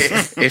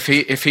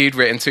if he'd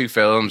written 2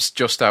 films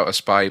just out of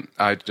spite,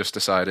 I'd just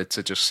decided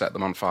to just set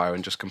them on fire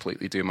and just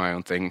completely do my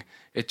own thing.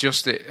 It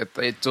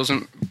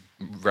doesn't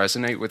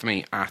resonate with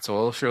me at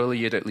all. Surely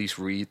you'd at least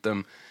read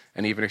them,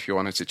 and even if you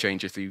wanted to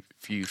change a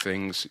few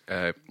things,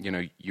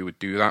 you would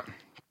do that.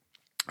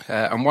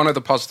 And one of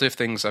the positive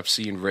things I've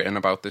seen written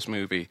about this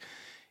movie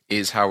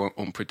is how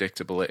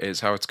unpredictable it is,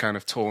 how it's kind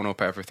of torn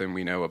up everything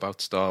we know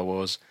about Star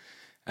Wars.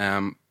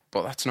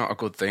 But that's not a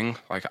good thing,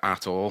 like,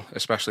 at all,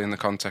 especially in the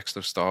context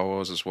of Star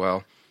Wars as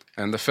well.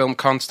 And the film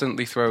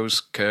constantly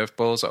throws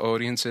curveballs at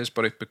audiences,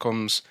 but it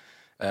becomes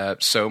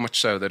so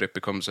much so that it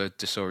becomes a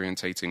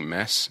disorientating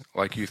mess.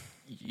 Like,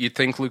 you'd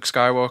think Luke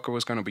Skywalker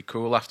was going to be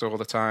cool after all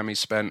the time he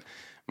spent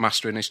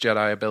mastering his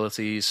Jedi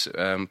abilities,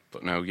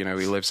 but no, he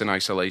lives in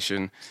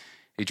isolation.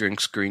 He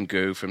drinks green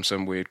goo from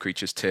some weird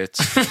creature's tits.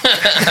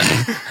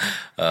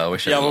 I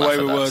wish I have a laugh way at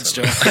with that words,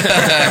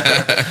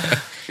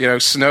 somehow. Joe.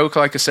 Snoke,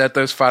 like I said,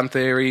 those fan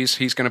theories,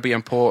 he's going to be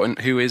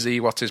important. Who is he?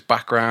 What's his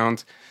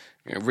background?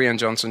 Rian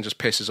Johnson just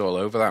pisses all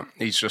over that.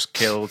 He's just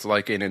killed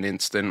like in an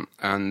instant,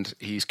 and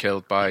he's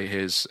killed by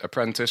his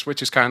apprentice,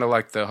 which is kind of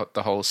like the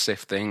whole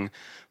Sith thing.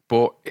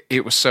 But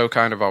it was so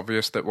kind of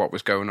obvious that what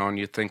was going on.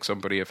 You'd think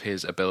somebody of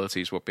his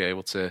abilities would be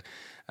able to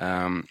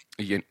kind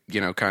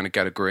of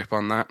get a grip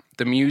on that.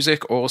 The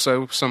music,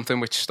 also something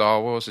which Star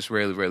Wars is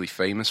really, really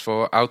famous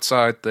for.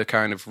 Outside the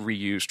kind of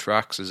reused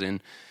tracks, as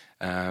in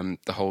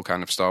the whole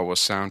kind of Star Wars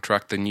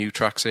soundtrack, the new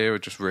tracks here are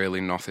just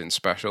really nothing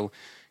special.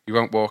 You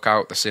won't walk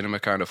out the cinema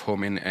kind of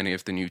humming any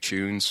of the new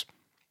tunes.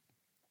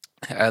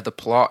 The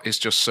plot is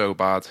just so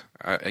bad.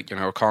 I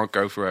can't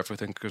go through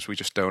everything because we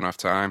just don't have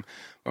time.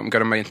 But I'm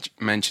going to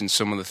mention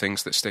some of the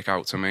things that stick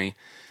out to me.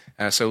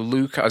 So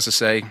Luke, as I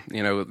say,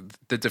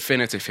 the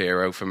definitive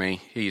hero for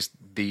me. He's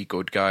the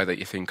good guy that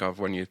you think of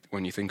when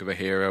you think of a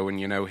hero, and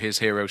his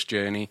hero's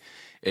journey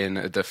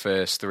in the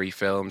first 3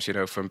 films.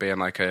 From being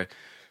like a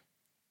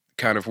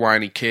kind of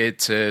whiny kid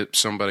to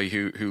somebody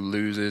who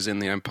loses in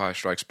The Empire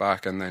Strikes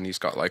Back, and then he's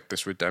got like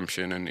this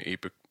redemption, and he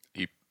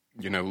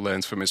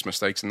learns from his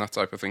mistakes and that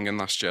type of thing in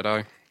Last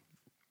Jedi.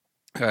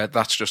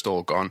 That's just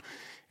all gone.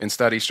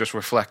 Instead, he's just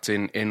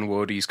reflecting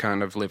inward. He's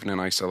kind of living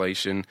in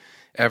isolation.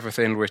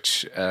 Everything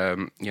which,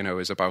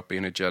 is about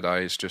being a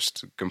Jedi is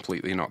just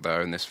completely not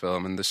there in this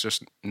film. And there's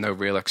just no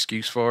real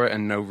excuse for it,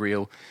 and no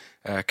real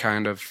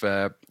kind of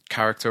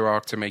character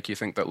arc to make you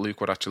think that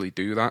Luke would actually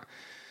do that.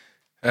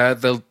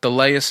 The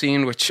Leia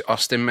scene, which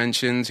Austin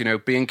mentioned,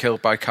 being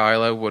killed by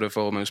Kylo would have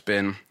almost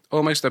been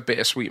a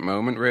bittersweet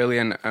moment, really,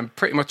 and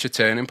pretty much a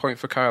turning point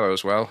for Kylo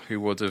as well, who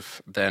would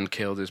have then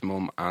killed his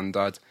mum and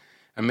dad,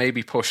 and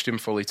maybe pushed him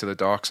fully to the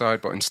dark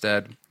side, but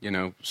instead,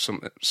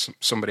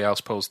 somebody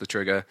else pulls the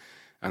trigger,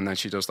 and then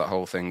she does that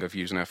whole thing of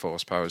using her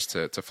force powers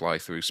to fly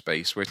through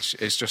space, which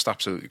is just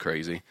absolutely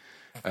crazy.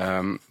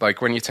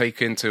 Like, when you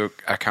take into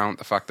account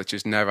the fact that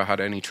she's never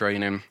had any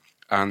training,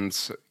 and,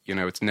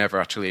 it's never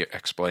actually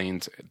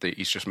explained that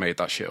he's just made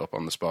that shit up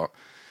on the spot.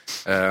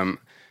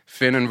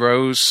 Finn and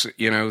Rose,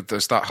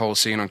 there's that whole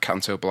scene on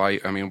Canto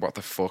Blight. I mean, what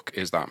the fuck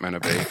is that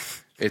meant to be?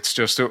 It's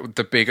just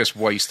the biggest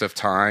waste of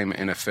time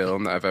in a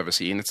film that I've ever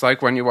seen. It's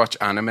like when you watch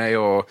anime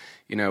or,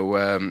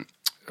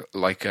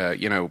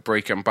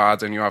 Breaking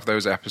Bad, and you have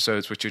those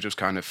episodes which are just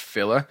kind of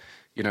filler,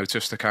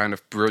 just to kind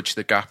of bridge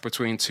the gap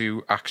between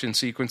 2 action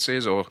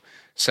sequences or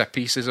set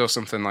pieces or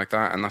something like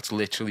that. And that's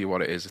literally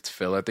what it is. It's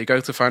filler. They go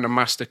to find a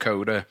master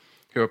coder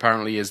who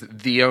apparently is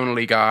the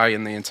only guy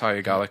in the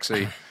entire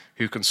galaxy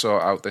who can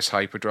sort out this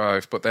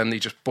hyperdrive, but then they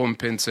just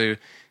bump into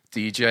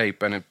DJ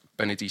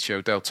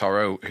Benicio del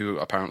Toro, who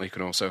apparently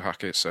can also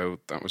hack it. So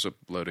that was a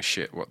load of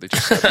shit what they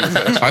just said.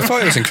 I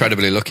thought it was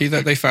incredibly lucky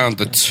that they found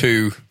the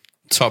two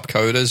top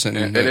coders in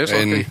it is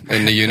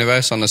in the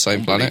universe on the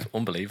same planet.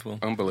 Unbelievable.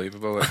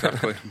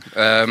 Exactly.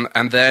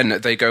 And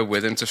then they go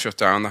with him to shut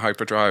down the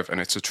hyperdrive,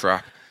 and it's a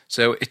trap.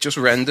 So it just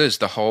renders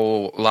the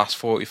whole last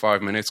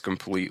 45 minutes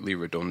completely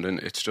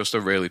redundant. It's just a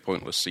really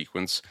pointless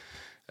sequence.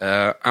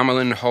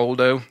 Amilyn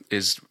Holdo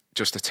is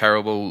just a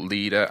terrible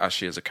leader as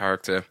she is a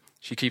character.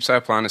 She keeps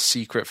her plan a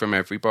secret from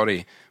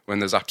everybody when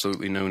there's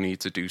absolutely no need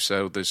to do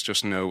so. There's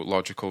just no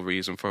logical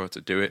reason for her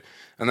to do it.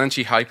 And then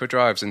she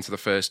hyperdrives into the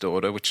First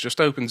Order, which just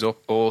opens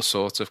up all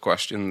sorts of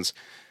questions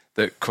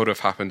that could have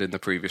happened in the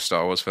previous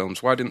Star Wars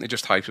films. Why didn't they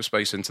just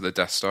hyperspace into the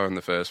Death Star in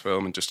the first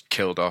film and just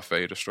kill Darth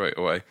Vader straight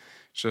away?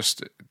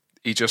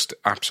 He just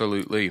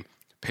absolutely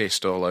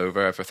pissed all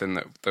over everything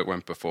that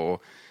went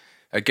before.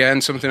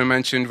 Again, something I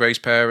mentioned, Rey's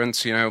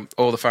parents,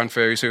 all the fan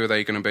theories, who are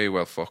they going to be?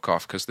 Well, fuck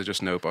off, because they're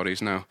just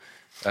nobodies now.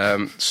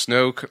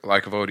 Snoke,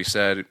 like I've already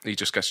said, he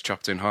just gets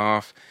chopped in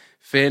half.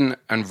 Finn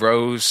and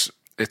Rose,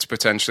 it's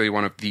potentially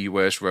one of the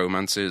worst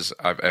romances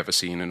I've ever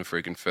seen in a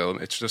friggin' film.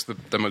 It's just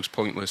the most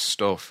pointless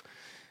stuff.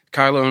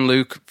 Kylo and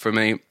Luke, for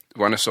me,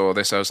 when I saw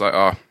this, I was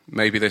like,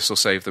 maybe this will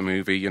save the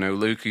movie.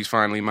 Luke, he's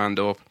finally manned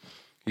up.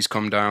 He's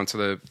come down to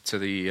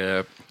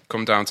the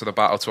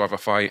battle to have a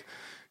fight.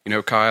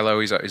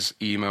 Kylo, he's at his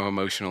emo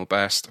emotional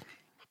best.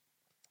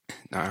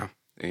 Nah,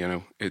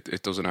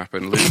 it doesn't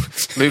happen. Luke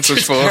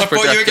was forced. I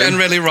thought you were getting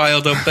really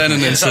riled up then,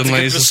 and then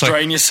suddenly he's just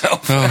restrain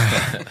yourself.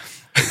 Oh.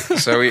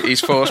 So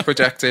he's force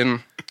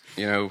projecting.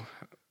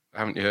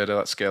 Haven't you heard of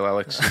that skill,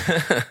 Alex?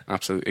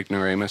 Absolute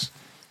ignoramus.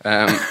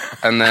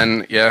 And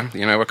then,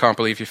 I can't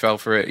believe he fell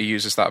for it. He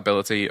uses that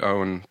ability.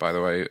 Oh, and by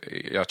the way,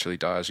 he actually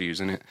dies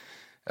using it.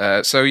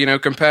 So,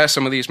 compare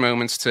some of these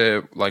moments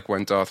to like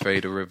when Darth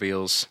Vader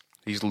reveals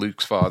he's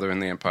Luke's father in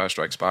The Empire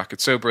Strikes Back.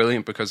 It's so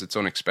brilliant because it's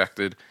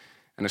unexpected.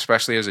 And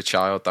especially as a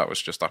child, that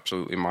was just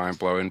absolutely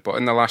mind-blowing. But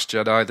in The Last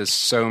Jedi, there's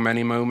so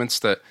many moments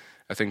that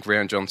I think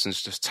Rian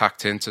Johnson's just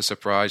tacked in to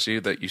surprise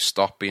you that you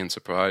stop being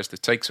surprised.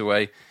 It takes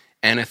away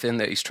anything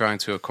that he's trying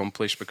to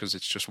accomplish because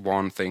it's just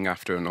one thing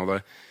after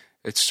another.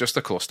 It's just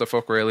a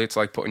clusterfuck, really. It's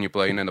like putting your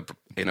brain in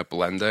a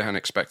blender and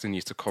expecting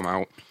you to come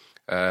out,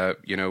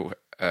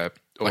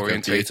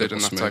 orientated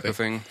and that type of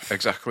thing.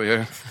 Exactly,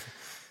 yeah.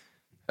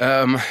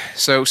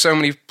 So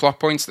many plot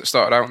points that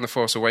started out in The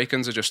Force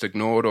Awakens are just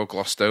ignored or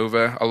glossed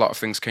over. A lot of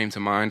things came to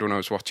mind when I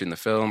was watching the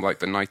film, like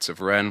the Knights of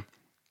Ren.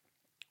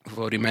 We've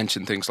already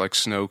mentioned things like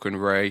Snoke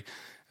and Rey,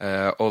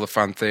 all the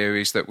fan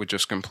theories that were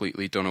just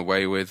completely done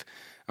away with.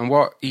 And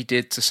what he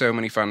did to so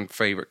many fan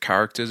favourite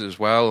characters as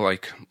well,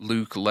 like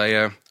Luke,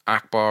 Leia,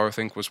 Akbar, I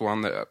think was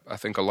one that I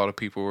think a lot of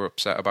people were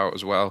upset about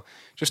as well.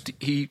 Just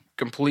he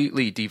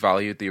completely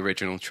devalued the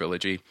original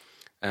trilogy.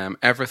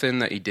 Everything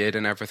that he did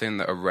and everything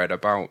that I read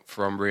about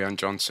from Rian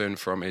Johnson,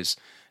 from his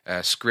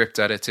script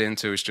editing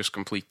to his just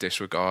complete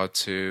disregard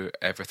to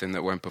everything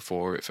that went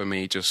before it, for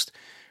me, just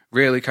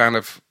really kind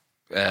of,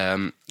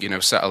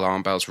 set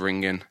alarm bells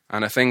ringing.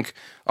 And I think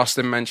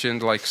Austin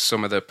mentioned like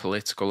some of the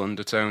political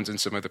undertones in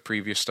some of the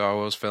previous Star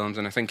Wars films,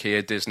 and I think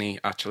here Disney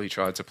actually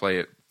tried to play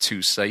it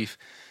too safe.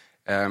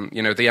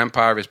 The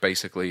Empire is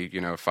basically,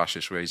 a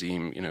fascist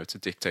regime, it's a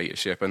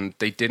dictatorship, and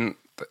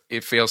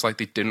it feels like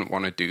they didn't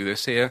want to do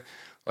this here.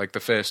 Like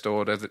the First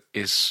Order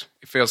it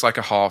feels like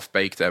a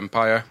half-baked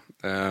empire.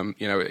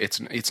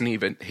 It's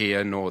neither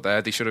here nor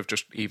there. They should have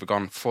just either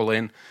gone full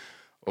in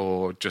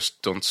or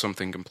just done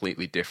something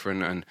completely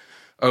different. And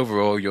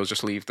overall, you'll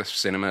just leave the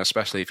cinema,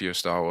 especially if you're a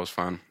Star Wars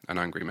fan, an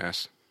angry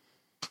mess.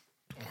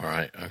 All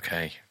right,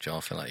 okay. Joe,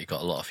 I feel like you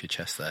got a lot off your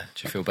chest there.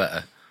 Do you feel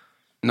better?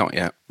 Not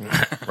yet.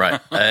 Right.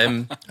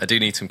 I do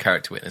need some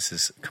character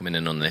witnesses coming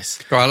in on this.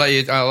 Right, I'll let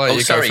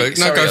you go for it.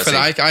 No, go for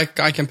Ozzy. that.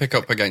 I can pick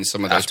up against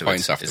some of those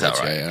points afterwards. Is that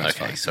right? Yeah,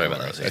 okay, fine. sorry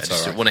about that. I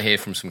just right. want to hear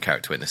from some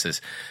character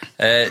witnesses.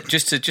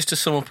 Just to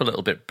sum up a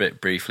little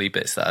bit briefly,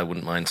 bits that I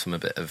wouldn't mind some a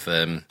bit of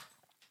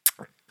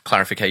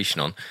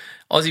clarification on.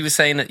 Ozzy was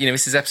saying that,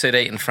 this is episode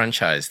 8 in the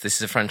franchise. This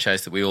is a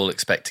franchise that we all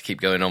expect to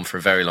keep going on for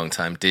a very long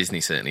time.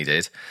 Disney certainly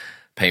did.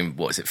 Paying,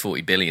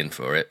 $40 billion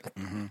for it.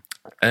 Mm-hmm.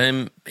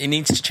 It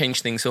needs to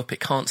change things up. It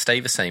can't stay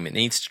the same. It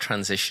needs to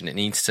transition. It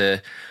needs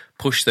to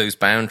push those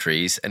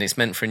boundaries, and it's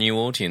meant for a new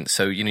audience.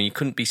 So, you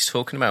couldn't be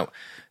talking about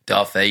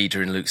Darth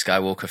Vader and Luke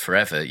Skywalker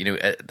forever.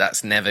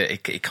 That's never,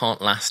 it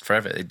can't last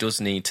forever. It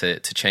does need to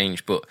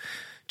change. But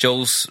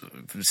Joel's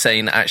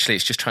saying that actually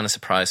it's just trying to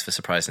surprise for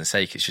surprising's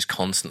sake. It's just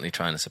constantly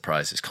trying to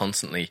surprise. It's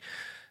constantly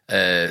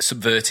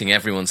subverting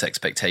everyone's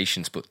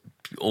expectations, but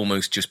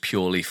almost just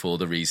purely for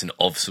the reason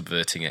of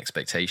subverting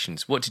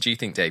expectations. What did you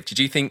think, Dave? Did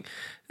you think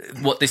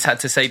what this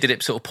had to say, did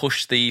it sort of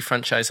push the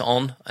franchise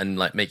on and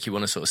like make you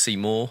want to sort of see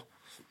more?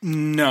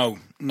 No,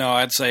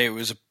 I'd say it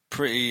was a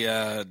pretty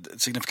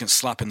significant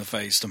slap in the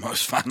face to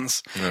most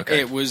fans.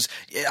 Okay.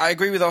 I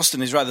agree with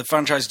Austin, he's right, the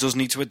franchise does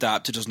need to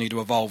adapt, it does need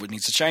to evolve, it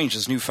needs to change,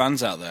 there's new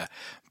fans out there,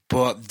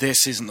 but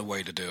this isn't the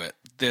way to do it.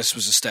 This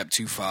was a step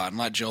too far, and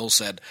like Joel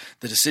said,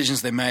 the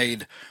decisions they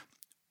made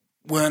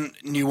weren't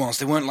nuanced.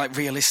 They weren't like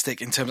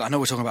realistic in terms. I know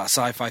we're talking about a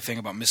sci-fi thing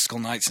about mystical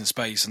knights in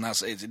space, and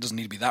it doesn't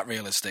need to be that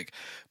realistic.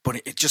 But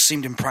it just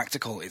seemed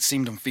impractical. It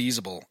seemed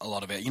unfeasible. A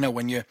lot of it,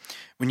 when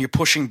you're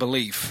pushing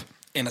belief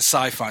in a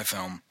sci-fi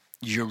film,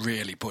 you're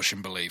really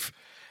pushing belief.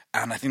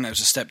 And I think that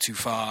was a step too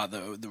far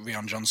that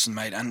Rian Johnson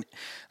made. And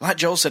like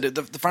Joel said,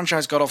 the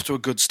franchise got off to a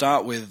good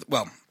start with,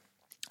 well,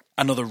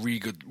 another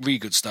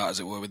good start, as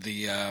it were, with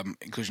the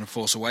inclusion of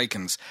Force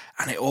Awakens.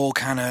 And it all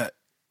kind of,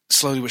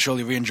 slowly but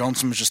surely, Rian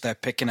Johnson was just there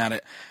picking at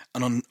it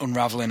and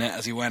unraveling it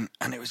as he went.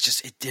 And it was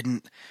just, it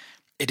didn't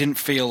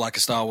feel like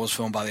a Star Wars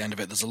film by the end of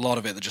it. There's a lot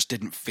of it that just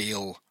didn't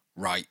feel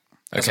right.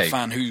 As a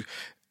fan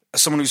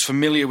as someone who's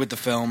familiar with the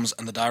films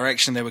and the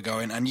direction they were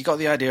going, and you got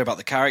the idea about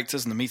the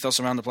characters and the mythos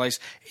around the place,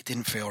 it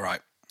didn't feel right.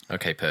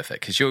 Okay,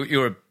 perfect. Because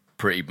you're a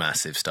pretty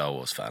massive Star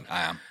Wars fan.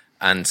 I am.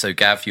 And so,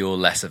 Gav, you're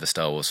less of a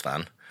Star Wars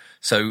fan.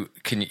 So,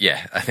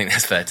 I think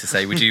that's fair to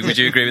say. Would you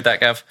agree with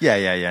that, Gav?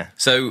 Yeah.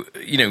 So,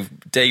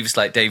 Dave's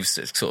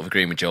sort of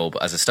agreeing with Joel,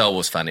 but as a Star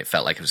Wars fan, it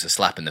felt like it was a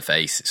slap in the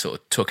face. It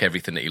sort of took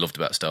everything that you loved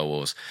about Star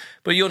Wars.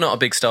 But you're not a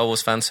big Star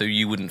Wars fan, so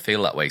you wouldn't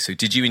feel that way. So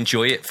did you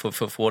enjoy it for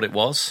what it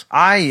was?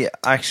 I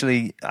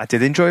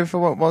did enjoy it for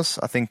what it was.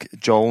 I think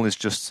Joel is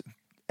just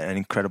an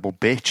incredible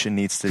bitch and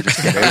needs to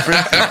just get over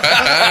it.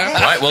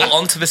 Right, well,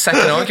 on to the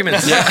second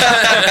argument.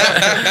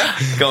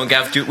 Go on,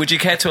 Gav. Would you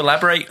care to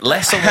elaborate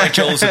less on why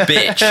Joel's a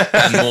bitch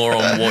and more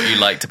on what you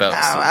liked about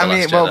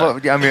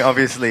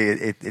obviously,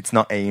 it's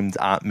not aimed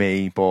at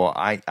me, but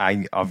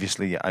I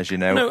obviously, as you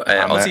know,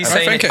 I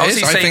think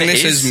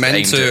this is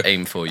meant to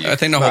aim for you. I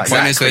think the whole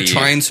point is they're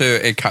trying to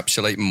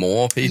encapsulate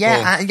more people.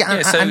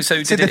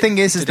 So the thing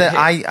is that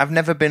I've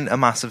never been a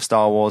massive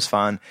Star Wars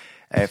fan.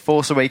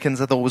 Force Awakens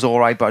I thought was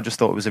alright, but I just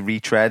thought it was a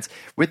retread.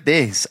 With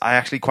this, I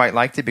actually quite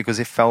liked it because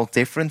it felt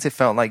different. It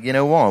felt like, you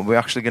know what, we're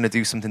actually going to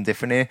do something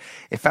different here.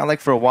 It felt like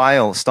for a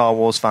while, Star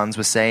Wars fans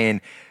were saying,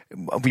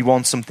 we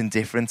want something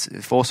different.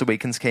 Force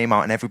Awakens came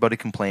out and everybody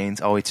complained,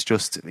 it's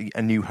just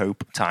a New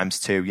Hope times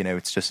 2.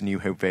 It's just a New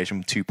Hope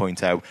version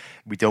 2.0.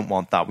 We don't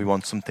want that. We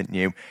want something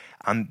new.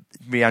 And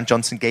Rian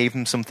Johnson gave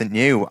them something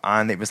new,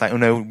 and it was like, oh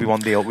no, we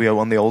want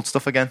the old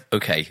stuff again.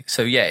 Okay,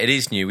 so yeah, it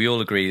is new. We all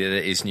agree that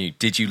it is new.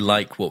 Did you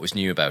like what was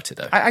new about it,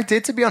 though? I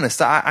did, to be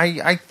honest.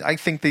 I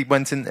think they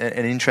went in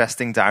an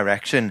interesting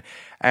direction,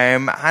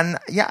 and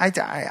yeah,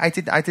 I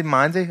did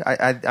mind it.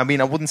 I mean,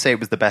 I wouldn't say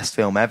it was the best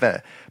film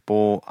ever,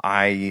 but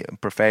I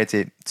preferred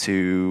it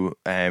to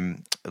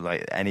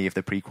like any of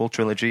the prequel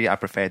trilogy. I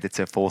preferred it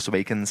to Force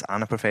Awakens,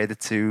 and I preferred it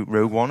to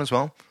Rogue One as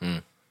well.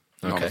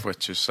 None of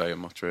which is saying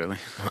much, really.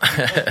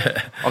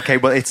 Okay,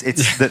 well, it's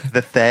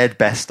the third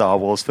best Star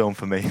Wars film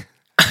for me.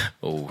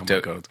 Oh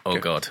God! Oh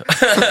God!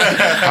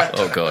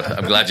 Oh God!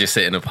 I'm glad you're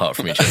sitting apart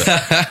from each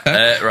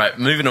other. Right,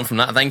 moving on from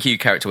that. Thank you,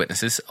 character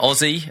witnesses.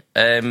 Ozzy,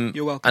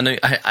 you're welcome.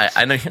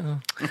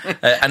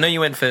 I know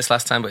you went first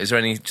last time, but is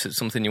there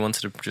something you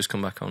wanted to just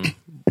come back on?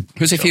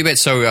 There's a few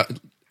bits. So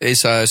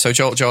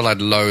Joel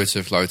had loads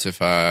of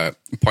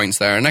points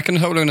there, and I can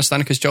totally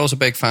understand because Joel's a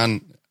big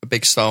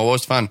Star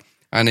Wars fan.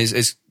 And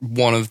is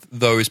one of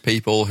those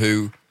people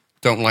who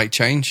don't like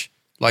change.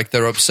 Like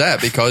they're upset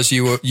because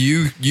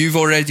you've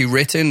already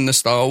written the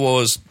Star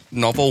Wars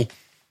novel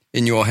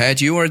in your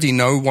head. You already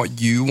know what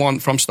you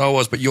want from Star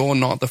Wars, but you're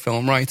not the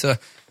film writer,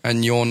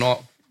 and you're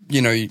not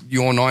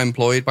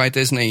employed by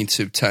Disney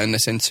to turn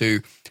this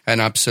into an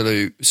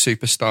absolute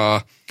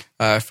superstar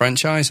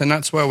franchise. And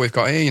that's where we've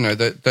got here.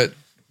 That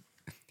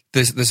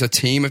there's a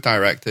team of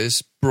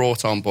directors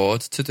brought on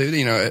board to do,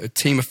 a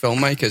team of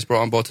filmmakers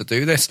brought on board to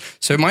do this.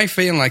 So my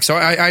feeling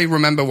I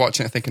remember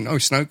watching it thinking,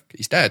 Snoke,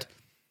 he's dead.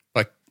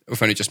 Like,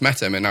 we've only just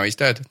met him and now he's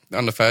dead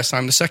on the first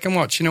time. The second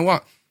watch, you know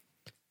what?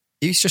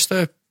 He's just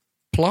a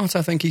plot.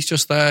 I think he's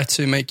just there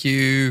to make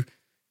he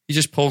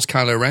just pulls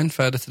Kylo Ren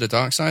further to the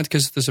dark side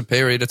because there's a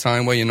period of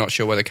time where you're not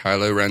sure whether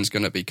Kylo Ren's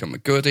going to become a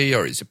goodie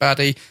or he's a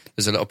baddie.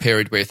 There's a little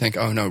period where you think,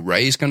 oh no,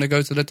 Rey's going to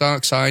go to the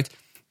dark side.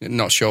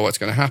 Not sure what's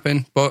going to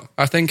happen, but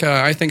I think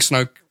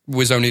Snoke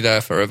was only there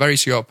for a very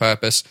short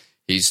purpose.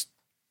 He's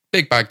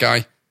big bad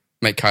guy,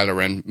 make Kylo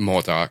Ren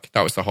more dark.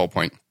 That was the whole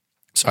point.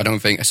 So I don't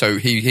think so.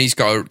 He's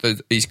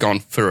gone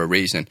for a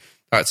reason.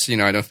 That's I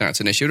don't think that's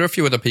an issue. There are a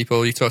few other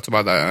people you talked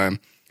about that.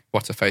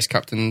 What's her face,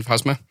 Captain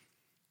Phasma?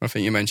 I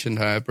think you mentioned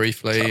her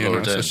briefly.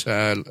 Laura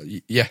Dern?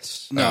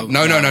 Yes. No.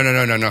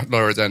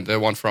 Laura Dern, the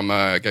one from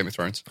Game of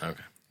Thrones.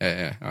 Okay.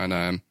 Yeah.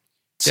 And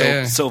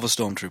Silver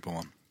Stormtrooper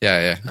one.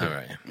 Yeah. All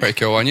right. Pretty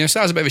cool one. So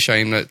that was a bit of a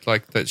shame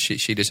that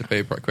she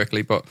disappeared quite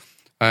quickly, but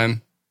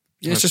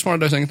it's just one of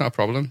those things, not a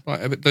problem.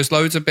 There's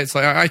loads of bits.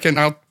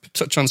 I'll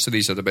touch on to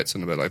these other bits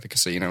in a bit, like the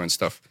casino and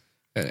stuff,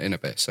 in a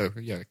bit. So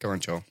yeah, go on,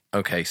 Joel.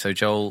 Okay, so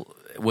Joel,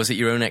 was it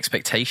your own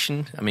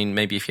expectation? I mean,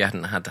 maybe if you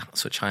hadn't had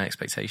such high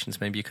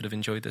expectations, maybe you could have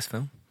enjoyed this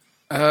film.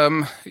 I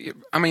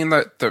mean,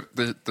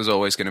 there's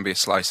always going to be a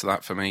slice of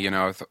that for me.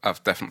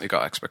 I've definitely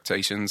got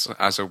expectations,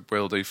 as I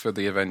will do for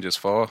the Avengers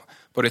 4.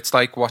 But it's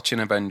like watching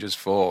Avengers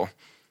 4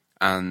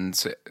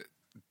 and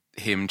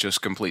him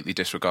just completely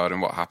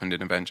disregarding what happened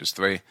in Avengers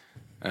 3.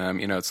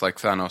 It's like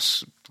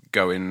Thanos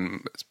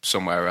going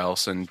somewhere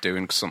else and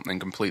doing something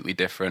completely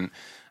different,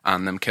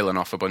 and them killing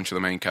off a bunch of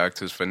the main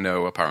characters for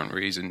no apparent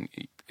reason.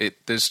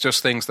 There's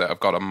just things that have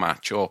got to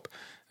match up.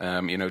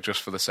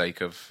 Just for the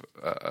sake of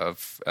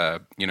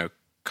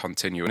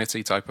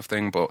continuity type of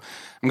thing. But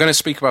I'm going to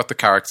speak about the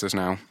characters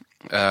now,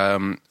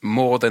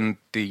 more than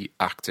the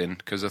acting,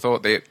 because I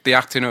thought the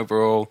acting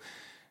overall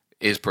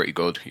is pretty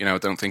good. You know, I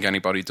don't think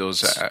anybody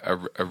does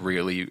a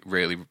really,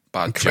 really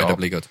bad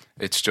Incredibly job. good.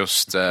 It's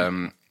just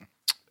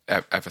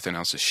everything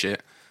else is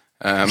shit.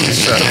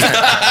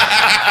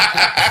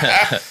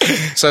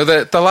 So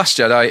the Last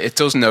Jedi, it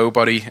does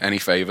nobody any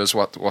favors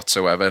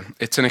whatsoever.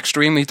 It's an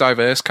extremely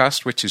diverse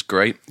cast, which is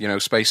great. You know,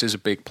 space is a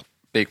big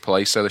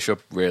place, so there should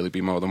really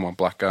be more than one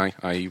black guy,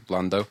 i.e.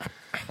 Lando.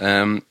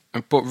 But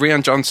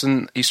Rian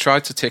Johnson, he's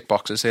tried to tick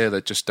boxes here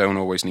that just don't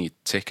always need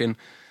ticking.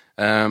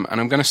 And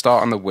I'm going to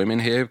start on the women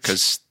here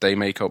because they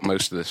make up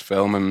most of this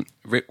film. And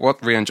what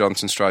Rian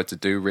Johnson's tried to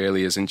do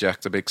really is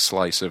inject a big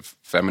slice of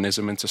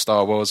feminism into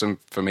Star Wars, and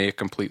for me, it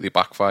completely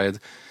backfired.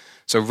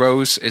 So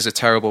Rose is a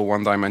terrible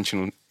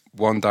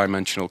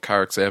one-dimensional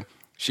character.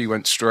 She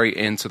went straight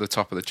into the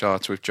top of the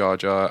charts with Jar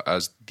Jar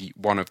as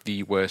one of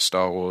the worst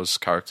Star Wars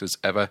characters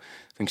ever.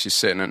 I think she's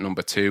sitting at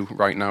number 2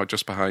 right now,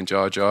 just behind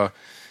Jar Jar.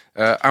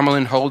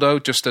 Amilyn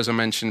Holdo, just as I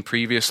mentioned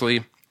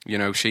previously, you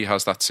know, she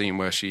has that scene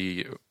where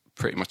she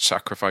pretty much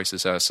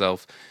sacrifices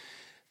herself.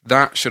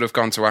 That should have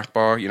gone to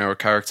Akbar, you know, a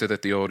character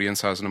that the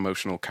audience has an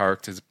emotional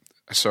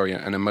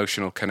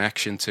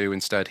connection to.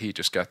 Instead, he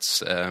just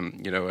gets,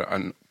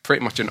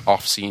 pretty much an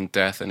off-scene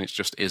death, and it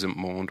just isn't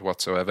mourned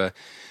whatsoever.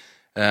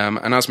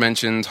 And as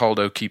mentioned,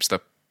 Holdo keeps the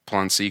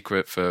plan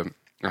secret for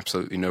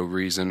absolutely no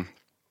reason.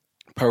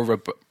 Poe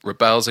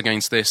rebels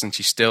against this, and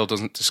she still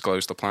doesn't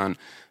disclose the plan.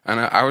 And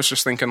I was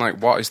just thinking, like,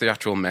 what is the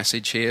actual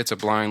message here? To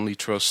blindly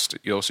trust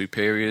your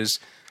superiors,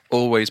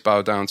 always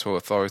bow down to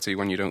authority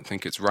when you don't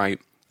think it's right.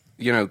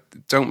 You know,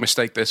 don't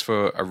mistake this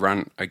for a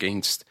rant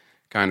against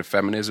kind of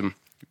feminism.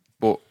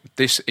 But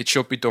it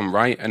should be done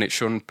right, and it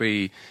shouldn't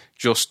be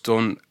just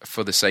done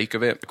for the sake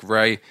of it. Like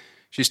Rey,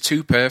 she's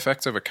too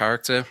perfect of a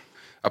character.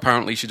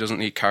 Apparently, she doesn't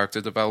need character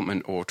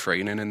development or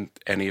training in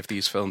any of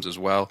these films as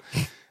well.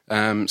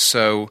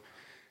 Like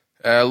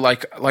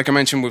I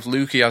mentioned with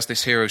Luke, he has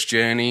this hero's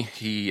journey.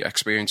 He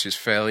experiences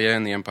failure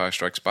in The Empire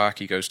Strikes Back.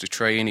 He goes to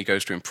train. He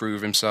goes to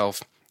improve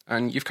himself.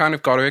 And you've kind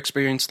of got to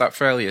experience that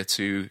failure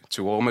to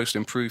almost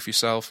improve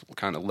yourself,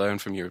 kind of learn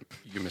from your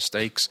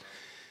mistakes.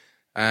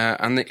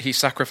 And he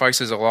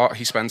sacrifices a lot.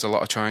 He spends a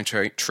lot of time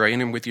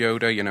training with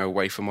Yoda, you know,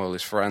 away from all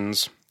his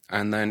friends.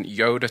 And then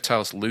Yoda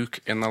tells Luke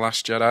in The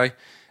Last Jedi,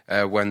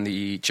 when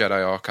the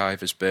Jedi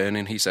Archive is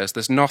burning, he says,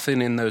 there's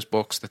nothing in those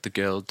books that the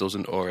girl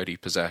doesn't already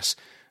possess.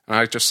 And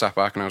I just sat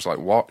back and I was like,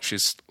 what?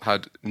 She's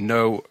had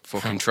no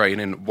fucking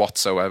training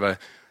whatsoever.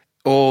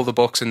 All the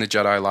books in the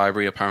Jedi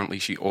library, apparently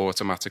she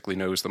automatically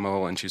knows them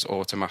all, and she's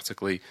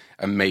automatically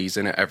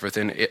amazing at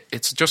everything.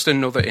 It's just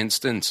another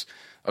instance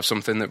of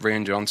something that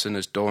Rian Johnson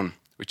has done,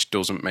 which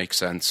doesn't make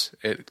sense.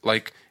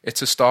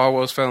 It's a Star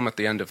Wars film at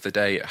the end of the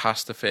day. It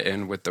has to fit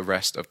in with the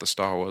rest of the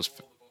Star Wars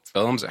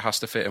films. It has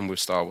to fit in with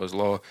Star Wars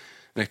lore,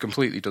 and it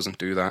completely doesn't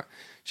do that.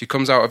 She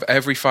comes out of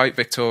every fight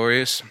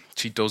victorious.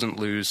 She doesn't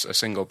lose a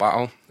single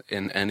battle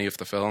in any of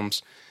the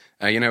films.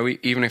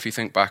 Even if you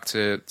think back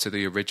to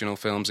the original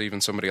films,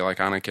 even somebody like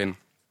Anakin,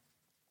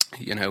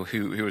 you know,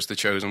 who was the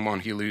chosen one,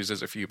 he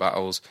loses a few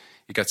battles,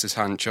 he gets his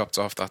hand chopped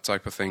off, that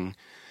type of thing.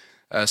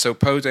 So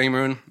Poe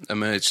Dameron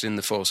emerged in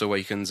The Force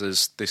Awakens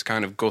as this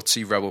kind of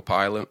gutsy rebel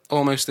pilot,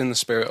 almost in the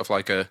spirit of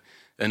like an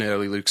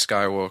early Luke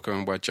Skywalker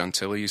and Wedge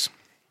Antilles.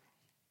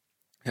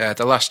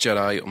 The Last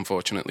Jedi,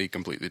 unfortunately,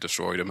 completely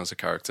destroyed him as a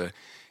character.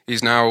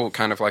 He's now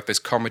kind of like this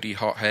comedy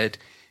hothead.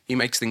 He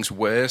makes things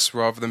worse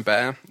rather than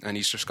better, and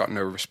he's just got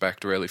no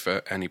respect really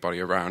for anybody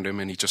around him,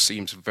 and he just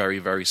seems very,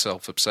 very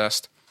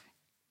self-obsessed.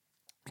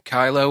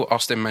 Kylo,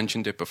 Austin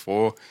mentioned it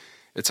before,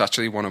 it's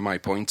actually one of my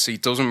points. He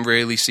doesn't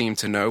really seem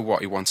to know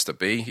what he wants to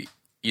be.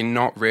 You're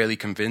not really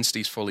convinced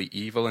he's fully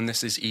evil, and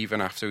this is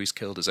even after he's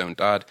killed his own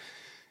dad.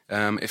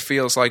 It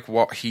feels like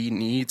what he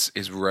needs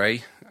is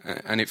Rey,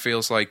 and it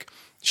feels like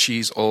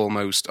she's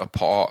almost a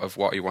part of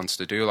what he wants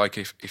to do. Like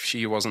if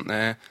she wasn't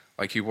there,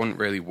 like he wouldn't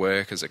really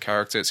work as a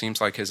character. It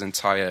seems like his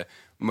entire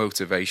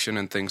motivation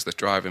and things that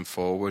drive him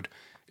forward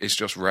is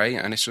just Rey,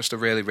 and it's just a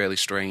really, really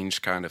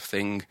strange kind of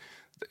thing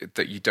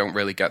that you don't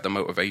really get the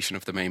motivation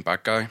of the main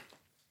bad guy.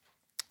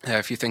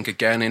 If you think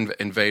again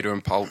in Vader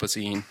and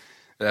Palpatine,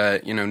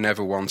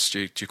 never once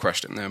do you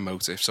question their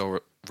motives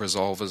or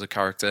resolve as a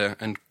character,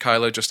 and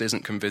Kylo just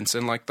isn't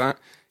convincing like that.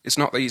 It's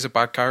not that he's a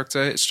bad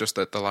character, it's just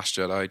that The Last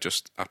Jedi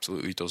just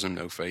absolutely does him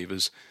no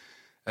favours.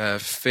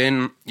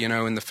 Finn,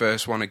 in the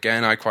first one,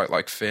 again, I quite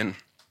like Finn.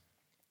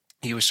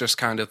 He was just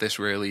kind of this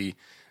really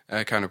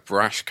kind of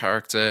brash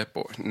character,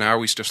 but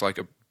now he's just like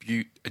a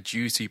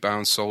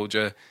duty-bound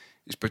soldier.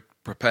 He's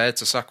prepared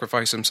to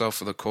sacrifice himself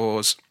for the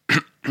cause.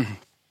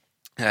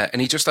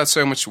 And he just had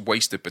so much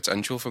wasted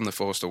potential from The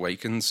Force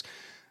Awakens.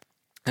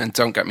 And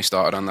don't get me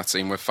started on that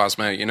scene with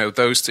Phasma.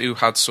 Those two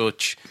had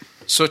such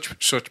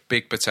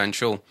big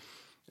potential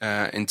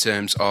in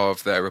terms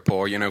of their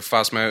rapport.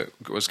 Phasma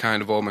was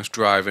kind of almost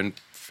driving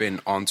Finn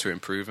on to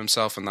improve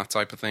himself and that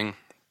type of thing.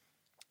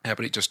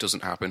 But it just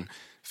doesn't happen.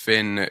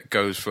 Finn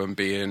goes from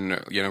being,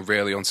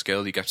 really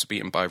unskilled. He gets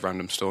beaten by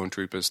random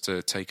stormtroopers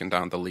to taking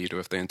down the leader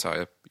of the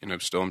entire,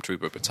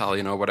 stormtrooper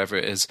battalion or whatever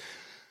it is.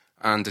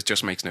 And it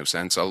just makes no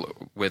sense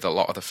with a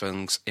lot of the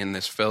things in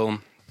this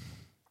film.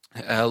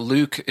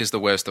 Luke is the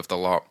worst of the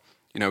lot.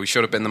 He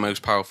should have been the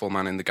most powerful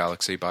man in the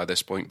galaxy by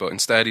this point, but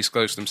instead he's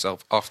closed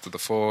himself off to the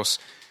Force.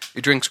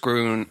 He drinks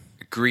green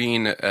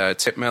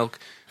tip milk,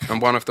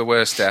 and one of the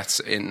worst deaths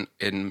in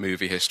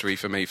movie history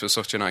for me, for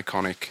such an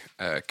iconic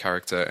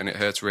character, and it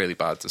hurts really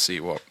bad to see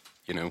what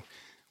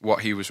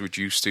he was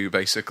reduced to,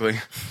 basically.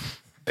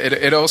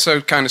 It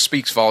also kind of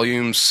speaks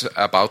volumes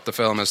about the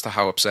film as to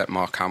how upset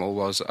Mark Hamill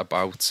was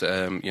about,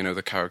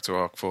 the character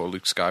arc for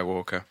Luke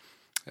Skywalker.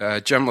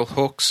 General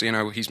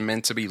Hux, he's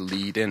meant to be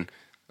leading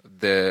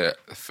the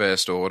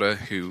First Order,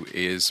 who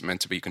is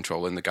meant to be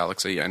controlling the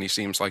galaxy, and he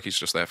seems like he's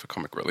just there for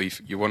comic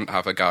relief. You wouldn't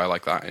have a guy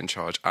like that in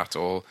charge at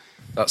all.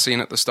 That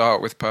scene at the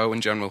start with Poe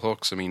and General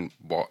Hux, I mean,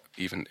 what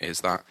even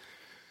is that?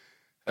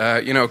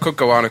 I could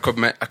go on. I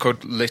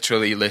could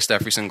literally list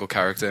every single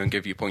character and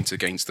give you points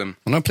against them.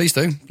 No, please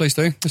do. Please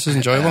do. This is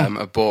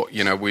enjoyable. But, we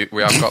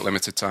have got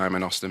limited time,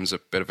 and Austin's a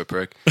bit of a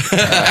prick.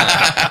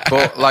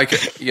 But,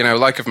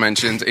 like I've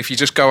mentioned, if you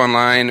just go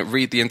online,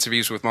 read the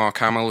interviews with Mark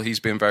Hamill, he's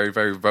been very,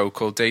 very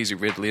vocal. Daisy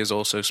Ridley has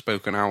also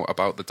spoken out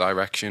about the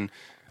direction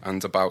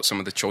and about some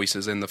of the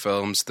choices in the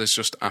films. There's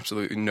just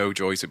absolutely no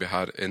joy to be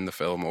had in the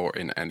film or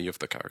in any of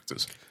the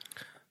characters.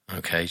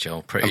 Okay,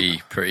 Joel.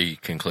 Pretty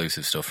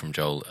conclusive stuff from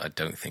Joel. I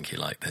don't think he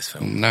liked this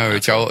film. No,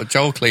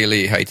 Joel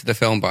clearly hated the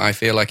film, but I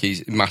feel like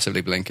he's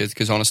massively blinkered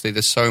because honestly,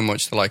 there's so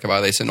much to like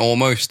about this, and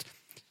almost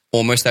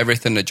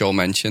everything that Joel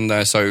mentioned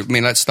there. So, I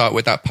mean, let's start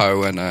with that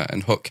Poe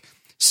and Hook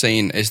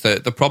scene. Is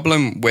that the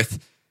problem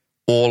with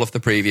all of the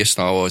previous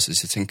Star Wars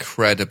is it's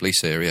incredibly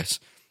serious,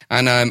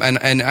 and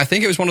I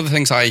think it was one of the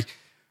things I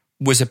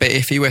was a bit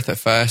iffy with at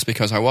first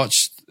because I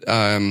watched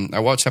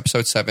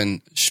episode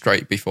 7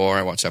 straight before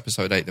I watched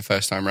episode 8 the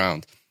first time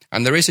round,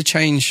 and there is a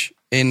change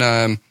in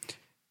tone,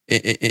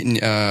 in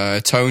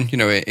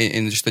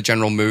just the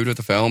general mood of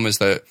the film. Is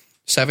that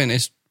 7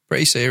 is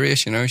pretty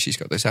serious, she's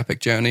got this epic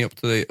journey up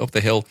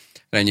the hill,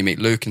 and then you meet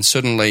Luke, and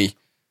suddenly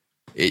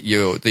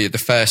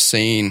the first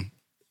scene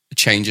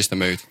changes the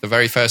mood. The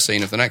very first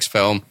scene of the next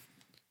film,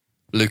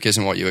 Luke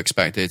isn't what you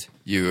expected.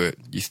 You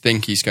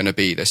think he's going to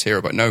be this hero,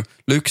 but no,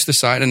 Luke's the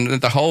side, and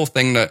the whole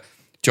thing that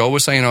Joel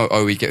was saying,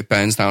 he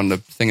burns down the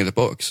thing of the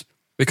books.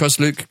 Because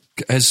Luke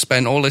has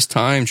spent all this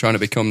time trying to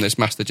become this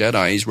Master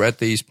Jedi. He's read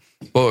these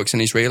books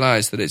and he's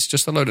realised that it's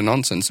just a load of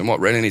nonsense, and what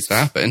really needs to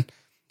happen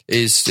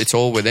is it's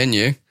all within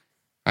you,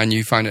 and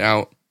you find it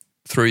out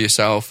through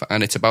yourself,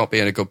 and it's about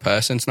being a good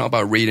person. It's not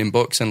about reading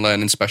books and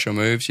learning special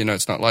moves.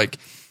 It's not like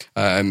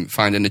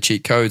finding the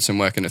cheat codes and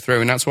working it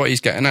through. And that's what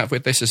he's getting at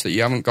with this, is that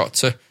you haven't got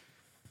to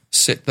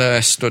sit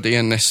there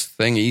studying this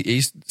thing.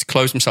 He's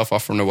closed himself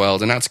off from the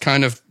world, and that's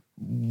kind of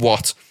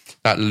what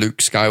that Luke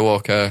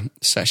Skywalker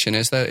session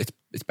is there.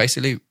 It's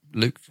basically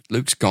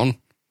Luke's gone.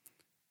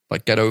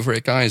 Like, get over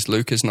it, guys.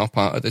 Luke is not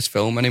part of this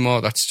film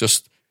anymore. That's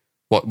just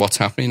what's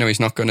happening. He's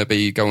not going to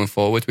be going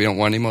forward. We don't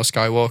want any more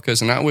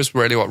Skywalkers. And that was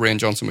really what Rian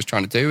Johnson was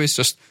trying to do, is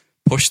just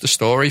push the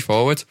story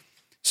forward.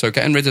 So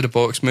getting rid of the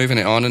books, moving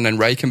it on, and then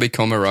Rey can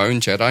become her own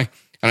Jedi.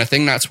 And I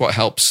think that's what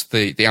helps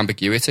the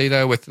ambiguity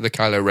there with the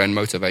Kylo Ren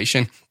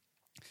motivation.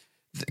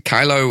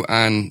 Kylo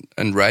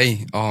and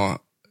Rey are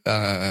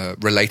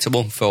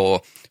relatable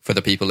for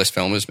the people this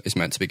film is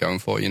meant to be going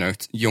for,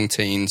 young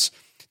teens,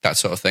 that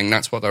sort of thing.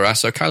 That's what they're at.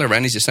 So Kylo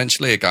Ren is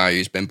essentially a guy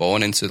who's been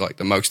born into like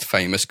the most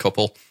famous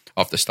couple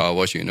of the Star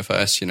Wars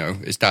universe.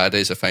 His dad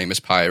is a famous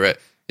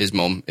pirate. His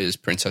mum is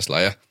Princess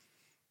Leia.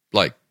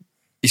 Like,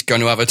 he's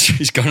going to have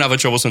a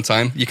troublesome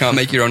time. You can't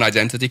make your own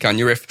identity, can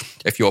you?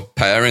 If your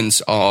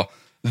parents are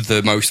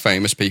the most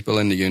famous people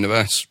in the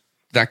universe,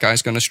 that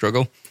guy's going to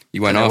struggle. He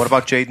went off. What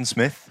about Jaden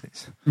Smith?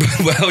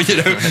 Well,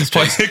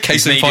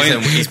 case in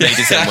point. He's made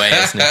his own way,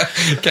 hasn't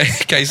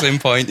he? Case in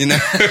point,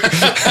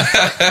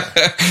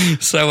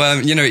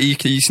 So,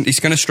 he's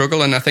going to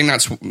struggle, and I think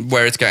that's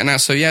where it's getting at.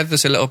 So, yeah,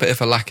 there's a little bit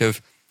of a lack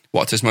of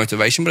what's his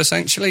motivation, but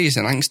essentially he's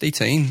an angsty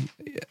teen,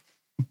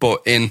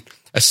 but in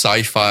a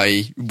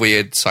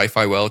weird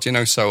sci-fi world,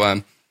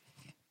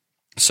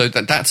 So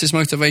that's his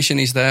motivation.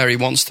 He's there. He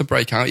wants to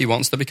break out. He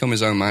wants to become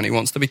his own man. He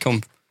wants to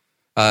become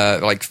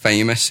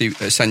famous. He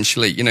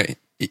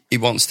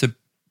wants to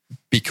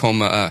become.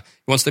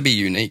 He wants to be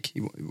unique.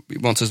 He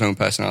wants his own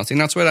personality,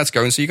 and that's where that's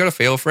going. So you got to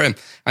feel for him.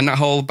 And that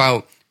whole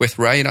bout with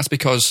Rey, that's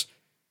because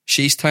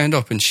she's turned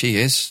up and she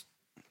is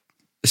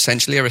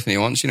essentially everything he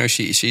wants.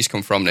 She's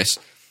come from this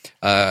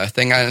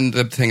thing, and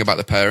the thing about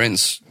the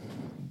parents,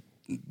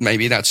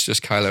 maybe that's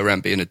just Kylo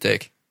Ren being a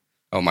dick.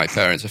 Oh, my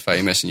parents are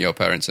famous and your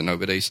parents are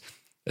nobodies.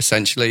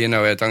 Essentially,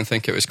 I don't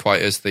think it was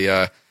quite as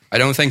I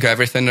don't think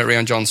everything that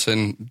Rian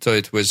Johnson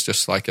did was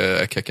just like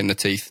a kick in the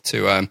teeth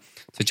to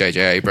J.J.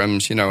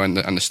 Abrams, and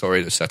the story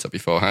that was set up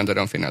beforehand. I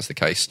don't think that's the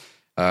case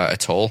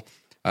at all.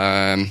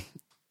 Let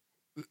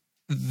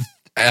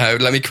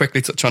me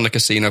quickly touch on the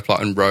casino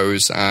plot and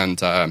Rose and...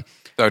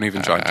 don't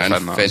even try to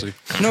defend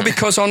that. No,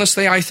 because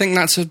honestly, I think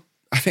that's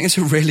I think it's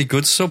a really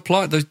good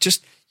subplot.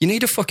 You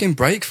need a fucking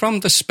break from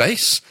the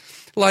space.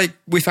 Like,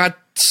 we've had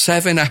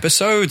 7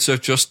 episodes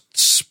of just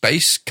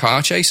space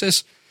car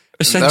chases.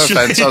 No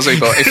offense, Ozzy,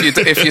 but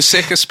if you're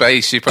sick of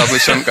space, you probably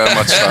shouldn't go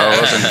much Star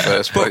Wars in the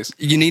first place.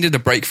 You needed a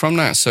break from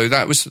that, so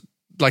that was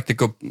like the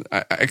good.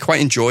 I quite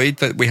enjoyed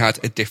that we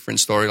had a different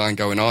storyline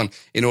going on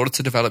in order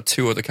to develop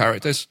 2 other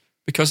characters,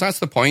 because that's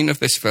the point of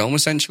this film.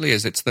 Essentially,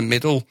 is it's the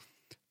middle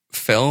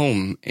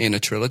film in a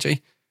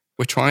trilogy.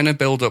 We're trying to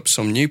build up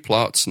some new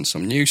plots and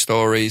some new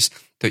stories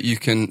that you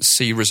can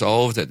see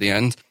resolved at the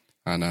end,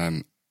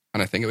 and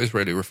I think it was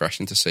really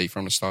refreshing to see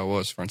from the Star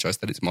Wars franchise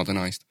that it's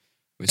modernized.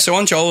 So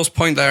on Joel's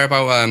point there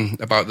about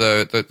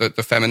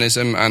the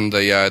feminism and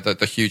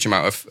the huge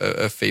amount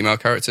of female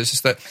characters,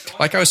 is that,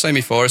 like I was saying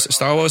before,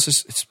 Star Wars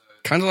it's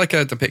kind of like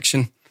a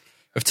depiction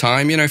of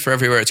time, for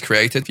everywhere it's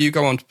created. If you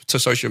go on to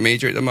social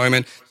media at the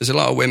moment, there's a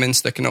lot of women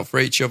sticking up for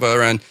each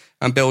other and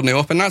building it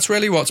up, and that's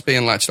really what's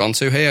being latched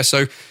onto here.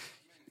 So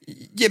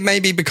yeah,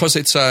 maybe because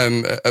it's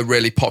a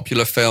really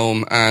popular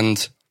film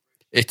and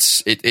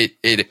it's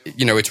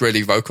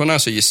really vocal now,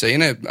 so you're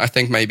seeing it. I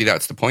think maybe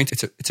that's the point.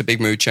 It's a big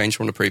mood change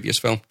from the previous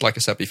film, like I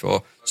said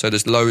before. So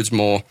there's loads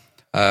more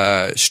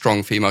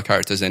strong female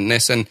characters in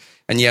this, and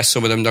yes,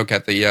 some of them don't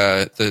get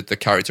the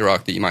character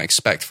arc that you might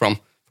expect from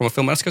a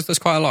film. That's because there's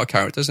quite a lot of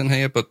characters in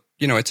here, but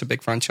it's a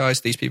big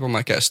franchise. These people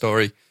might get a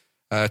story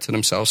to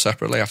themselves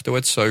separately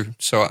afterwards. So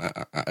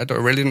I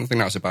really don't think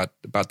that was a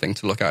bad thing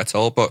to look at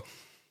all. But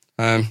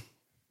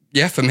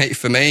yeah, for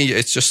me,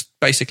 it's just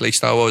basically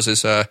Star Wars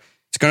is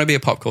it's going to be a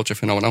pop culture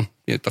phenomenon.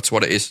 That's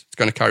what it is. It's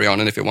going to carry on,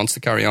 and if it wants to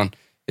carry on,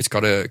 it's got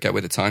to get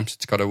with the times.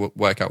 It's got to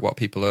work out what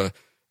people are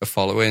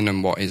following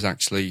and what is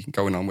actually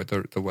going on with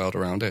the world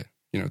around it.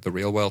 The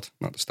real world,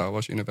 not the Star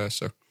Wars universe.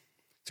 So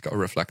it's got to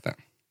reflect that.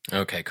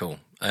 Okay, cool.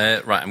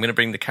 Right, I'm going to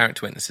bring the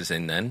character witnesses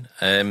in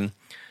then.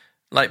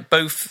 Like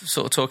both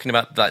sort of talking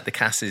about like the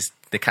cast is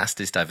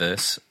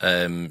diverse.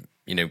 In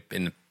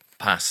the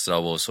past,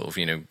 Star Wars sort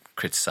of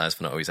criticised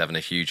for not always having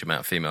a huge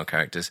amount of female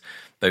characters.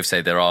 Both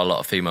say there are a lot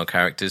of female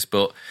characters,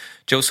 but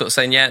Joel's sort of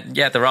saying,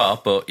 yeah, there are,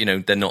 but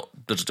they're not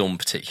done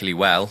particularly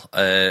well,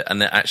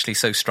 and they're actually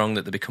so strong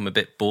that they become a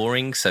bit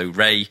boring. So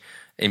Rey,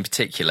 in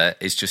particular,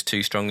 is just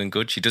too strong and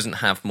good. She doesn't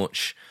have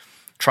much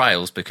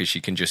trials because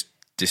she can just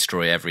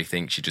destroy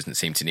everything. She doesn't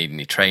seem to need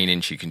any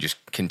training. She can just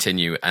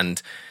continue,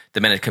 and the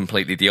men are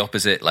completely the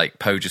opposite. Like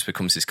Poe just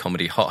becomes this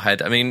comedy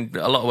hothead. I mean,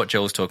 a lot of what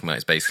Joel's talking about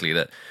is basically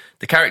that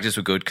the characters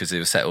were good because they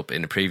were set up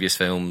in the previous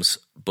films,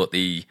 but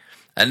the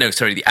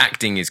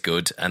acting is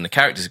good and the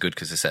characters are good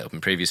because they're set up in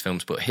previous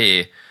films. But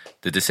here,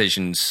 the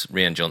decisions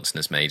Rian Johnson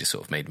has made has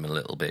sort of made them a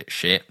little bit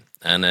shit.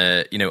 And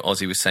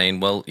Ozzy was saying,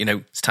 well,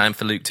 it's time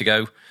for Luke to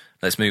go.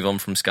 Let's move on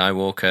from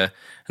Skywalker.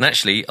 And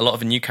actually, a lot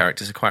of the new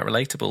characters are quite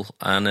relatable.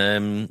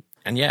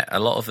 And yeah, a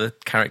lot of the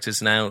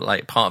characters now,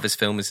 like part of this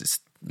film is it's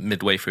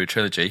midway through a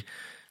trilogy,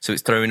 so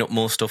it's throwing up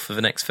more stuff for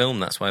the next film.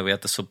 That's why we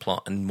had the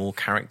subplot and more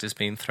characters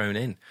being thrown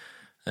in.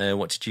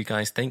 What did you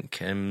guys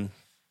think?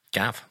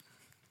 Gav?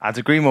 I'd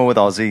agree more with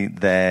Ozzy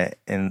there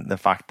in the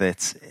fact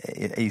that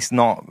he's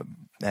not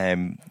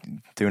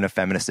doing a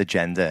feminist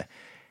agenda.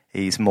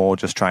 He's more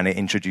just trying to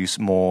introduce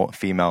more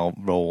female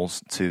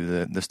roles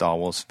to the Star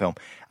Wars film.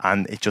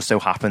 And it just so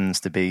happens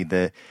to be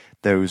that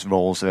those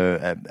roles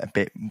are a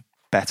bit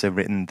better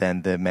written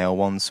than the male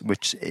ones,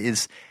 which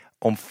is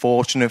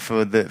unfortunate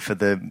for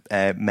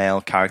the male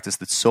characters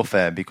that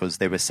suffer because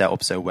they were set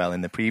up so well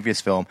in the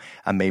previous film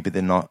and maybe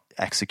they're not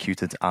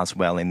executed as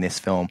well in this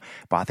film.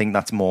 But I think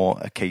that's more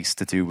a case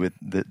to do with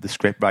the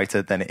script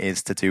writer than it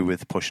is to do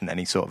with pushing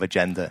any sort of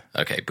agenda.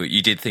 Okay, but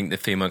you did think the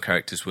female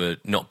characters were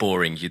not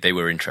boring, they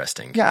were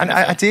interesting. Yeah, and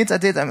I did.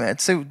 I mean,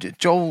 so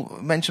Joel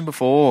mentioned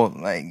before,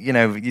 like,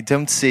 you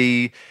don't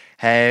see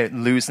her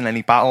losing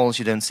any battles,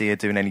 you don't see her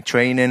doing any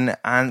training,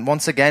 and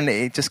once again,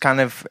 it just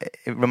it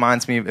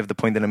reminds me of the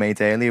point that I made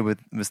earlier,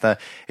 was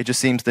that it just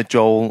seems that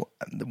Joel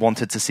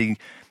wanted to see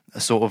a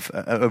sort of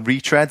a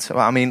retread.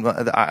 I mean,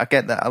 I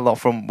get that a lot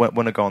from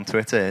when I go on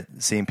Twitter,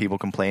 seeing people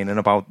complaining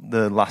about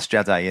The Last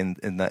Jedi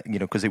and that,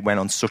 because it went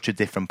on such a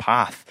different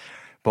path.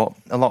 But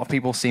a lot of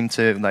people seem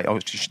to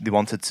they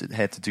wanted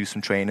her to do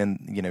some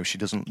training. She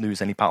doesn't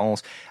lose any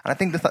battles, and I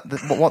think that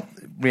what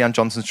Rian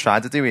Johnson's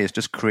tried to do is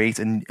just create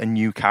a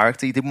new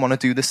character. He didn't want to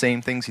do the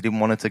same things. He didn't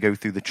want her to go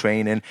through the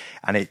training,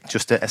 and it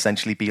just to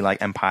essentially be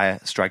like Empire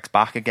Strikes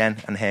Back again,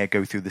 and her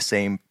go through the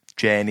same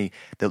journey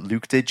that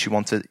Luke did.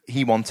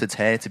 He wanted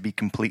her to be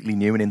completely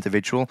new and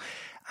individual.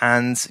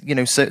 And,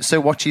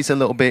 so what she's a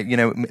little bit,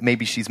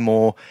 maybe she's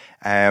more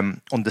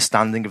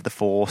understanding of the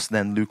Force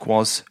than Luke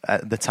was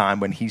at the time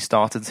when he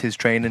started his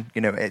training.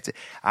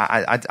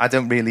 I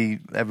don't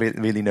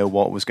really know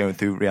what was going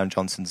through Rian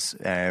Johnson's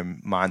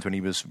mind when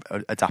he was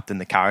adapting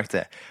the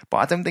character. But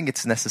I don't think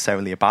it's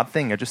necessarily a bad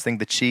thing. I just think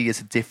that she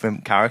is a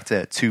different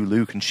character to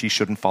Luke and she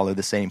shouldn't follow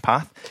the same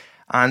path.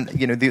 And,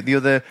 the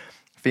other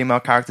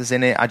female characters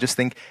in it, I just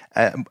think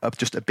are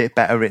just a bit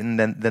better written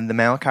than the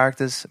male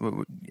characters.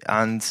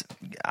 And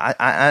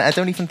I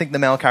don't even think the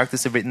male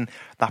characters are written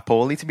that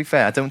poorly, to be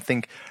fair. I don't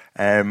think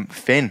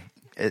Finn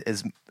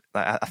is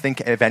I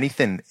think, if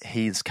anything,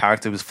 his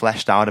character was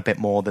fleshed out a bit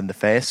more than the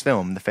first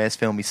film. The first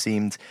film, he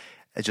seemed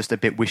just a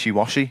bit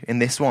wishy-washy. In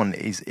this one,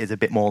 is a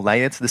bit more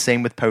layered. The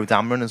same with Poe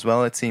Dameron as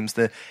well. It seems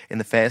that in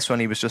the first one,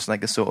 he was just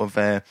like a sort of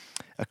a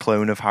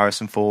clone of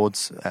Harrison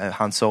Ford's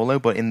Han Solo,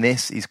 but in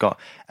this, he's got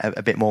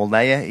a bit more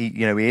layer.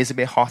 He is a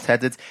bit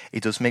hot-headed.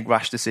 He does make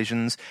rash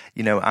decisions,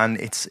 and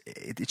it's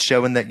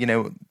showing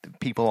that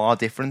people are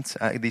different.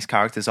 These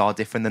characters are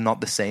different. They're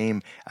not the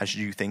same as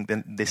you think.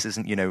 Then this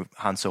isn't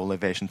Han Solo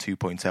version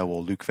 2.0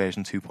 or Luke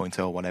version 2.0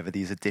 or whatever.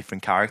 These are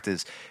different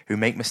characters who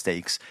make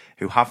mistakes,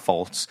 who have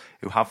faults,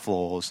 who have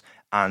flaws,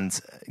 and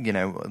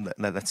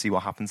let's see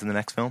what happens in the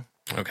next film.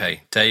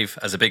 Okay, Dave,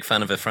 as a big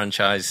fan of the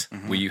franchise,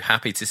 were you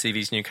happy to see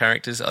these new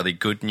characters? Are they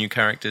good new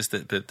characters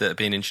that are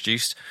being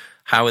introduced?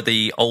 How are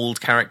the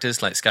old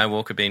characters like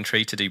Skywalker being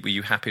treated? Were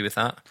you happy with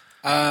that?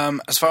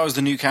 As far as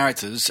the new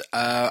characters,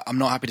 I'm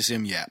not happy to see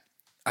them yet.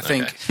 I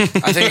think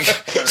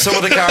some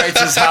of the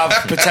characters have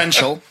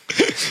potential.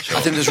 Sure.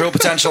 I think there's real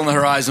potential on the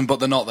horizon, but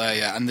they're not there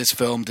yet. And this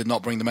film did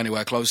not bring them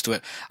anywhere close to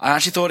it. I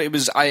actually thought it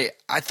was. I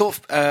thought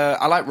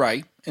I like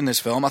Rey in this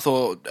film. I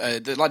thought,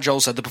 like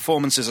Joel said, the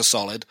performances are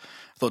solid.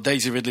 I thought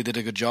Daisy Ridley did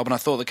a good job, and I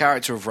thought the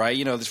character of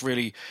Rey, this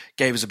really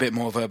gave us a bit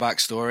more of her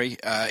backstory,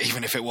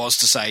 even if it was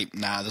to say,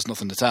 nah, there's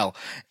nothing to tell.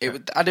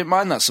 I didn't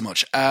mind that so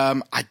much.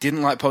 I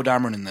didn't like Poe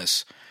Dameron in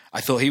this. I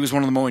thought he was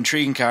one of the more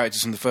intriguing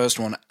characters from the first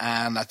one,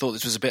 and I thought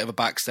this was a bit of a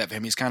backstep for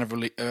him. He's kind of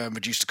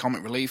reduced to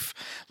comic relief,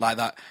 like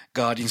that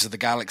Guardians of the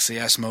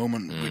Galaxy-esque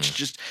moment, which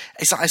just...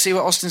 I see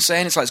what Austin's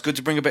saying. It's good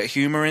to bring a bit of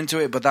humour into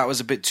it, but that was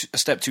a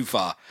step too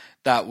far.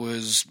 That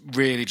was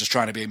really just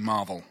trying to be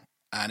Marvel,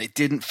 and it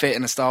didn't fit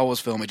in a Star Wars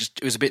film. It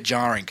was a bit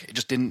jarring. It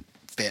just didn't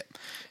fit.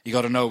 You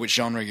got to know which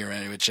genre you're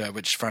in,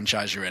 which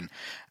franchise you're in.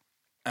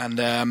 And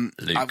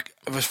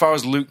as far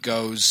as Luke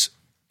goes...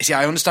 See,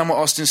 I understand what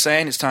Austin's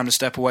saying. It's time to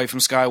step away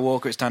from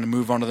Skywalker. It's time to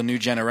move on to the new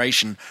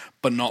generation,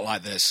 but not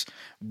like this.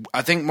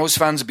 I think most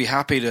fans would be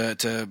happy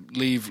to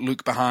leave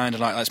Luke behind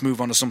and let's move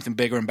on to something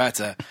bigger and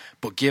better,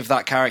 but give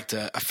that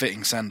character a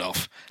fitting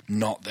send-off.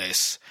 Not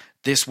this.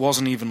 This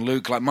wasn't even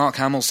Luke. Like Mark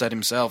Hamill said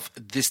himself,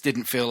 this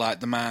didn't feel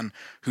like the man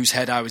whose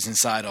head I was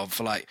inside of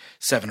for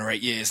 7 or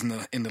 8 years in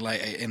the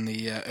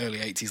early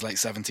 80s, late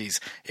 70s.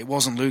 It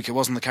wasn't Luke. It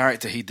wasn't the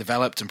character he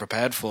developed and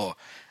prepared for.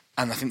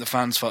 And I think the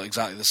fans felt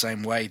exactly the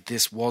same way.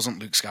 This wasn't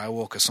Luke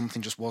Skywalker.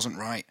 Something just wasn't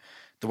right.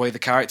 The way the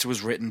character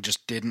was written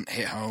just didn't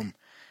hit home.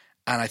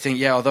 And I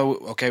think, although,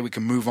 okay, we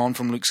can move on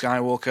from Luke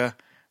Skywalker,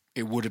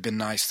 it would have been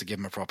nice to give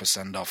him a proper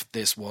send-off.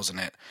 This wasn't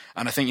it.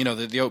 And I think,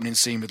 the opening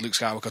scene with Luke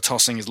Skywalker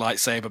tossing his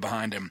lightsaber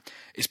behind him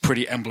is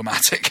pretty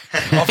emblematic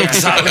of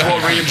exactly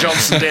what Rian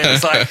Johnson did.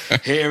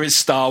 It's here is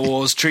Star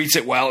Wars, treat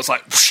it well. It's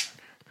whoosh,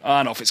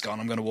 and off it's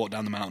gone. I'm going to walk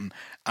down the mountain.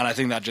 And I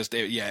think that just,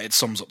 it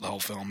sums up the whole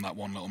film, that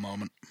one little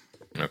moment.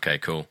 Okay,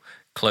 cool.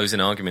 Closing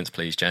arguments,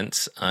 please,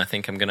 gents. I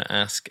think I'm going to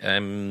ask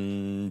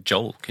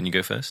Joel. Can you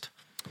go first?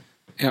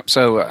 Yep,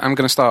 so I'm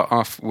going to start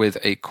off with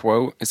a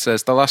quote. It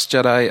says, "The Last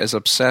Jedi is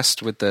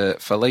obsessed with the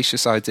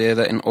fallacious idea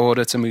that in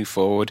order to move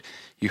forward,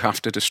 you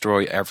have to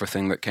destroy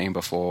everything that came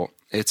before.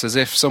 It's as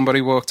if somebody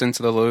walked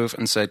into the Louvre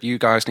and said, you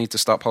guys need to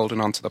stop holding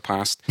on to the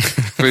past,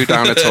 threw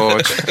down a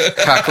torch,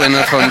 cackling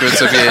of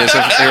hundreds of years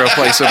of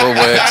irreplaceable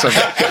works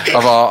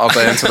of art are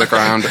burned to the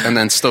ground, and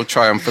then stood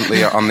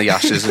triumphantly on the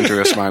ashes and drew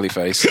a smiley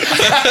face."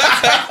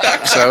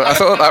 So I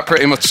thought that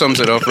pretty much sums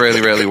it up really,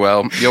 really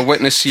well. You'll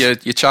witness your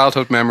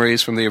childhood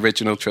memories from the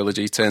original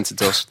trilogy turn to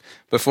dust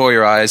before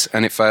your eyes,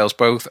 and it fails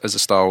both as a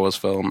Star Wars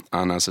film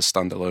and as a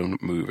standalone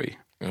movie.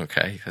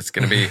 Okay, that's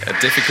going to be a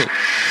difficult...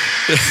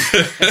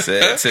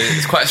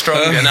 it's quite a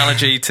strong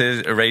analogy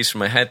to erase from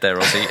my head there,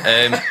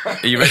 Ozzy.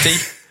 Are you ready?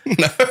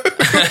 No.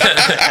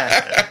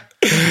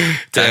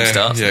 Time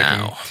starts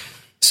now.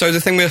 So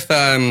the thing with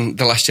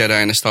The Last Jedi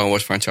and the Star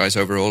Wars franchise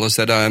overall is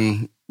that,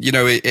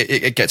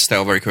 it gets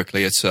stale very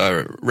quickly. It's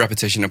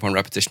repetition upon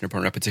repetition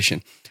upon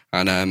repetition.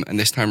 And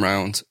this time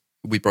round,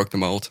 we broke the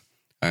mold.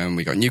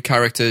 We got new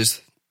characters,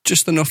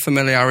 just enough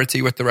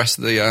familiarity with the rest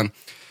of the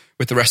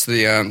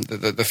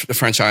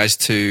franchise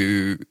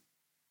to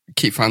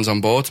keep fans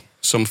on board,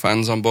 some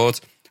fans on board,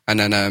 and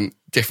then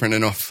different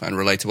enough and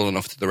relatable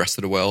enough to the rest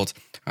of the world,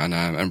 and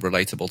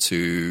relatable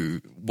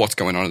to what's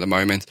going on at the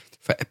moment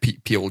for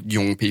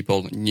young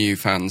people, new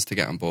fans to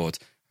get on board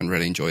and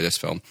really enjoy this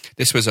film.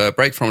 This was a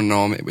break from the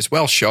norm. It was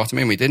well shot. I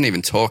mean, we didn't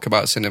even talk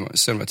about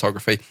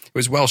cinematography. It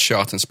was well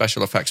shot and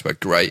special effects were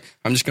great.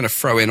 I'm just going to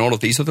throw in all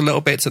of these other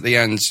little bits at the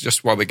end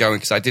just while we're going,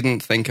 because I didn't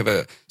think of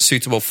a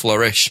suitable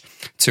flourish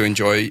to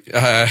enjoy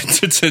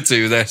to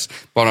do this.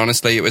 But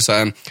honestly, it was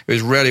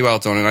really well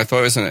done, and I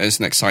thought it was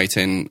an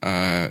exciting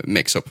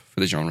mix-up for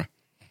the genre.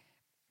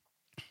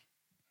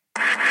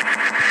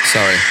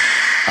 Sorry.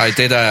 I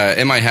did,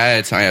 in my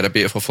head, I had a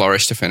beautiful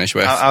flourish to finish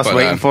with. I was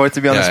waiting for it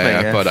to be on the screen.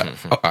 Yeah.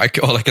 But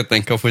all I could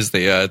think of was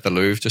the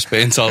Louvre just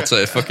being told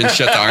to fucking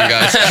shut down,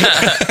 guys.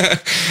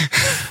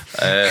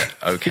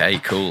 Okay,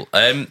 cool.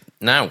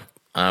 Now,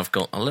 I've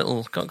got a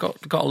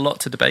lot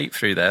to debate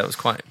through there. It was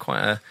quite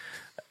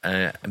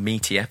a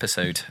meaty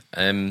episode.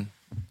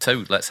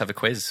 So let's have a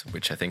quiz,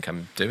 which I think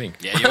I'm doing.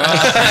 Yeah, you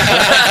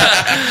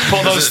are.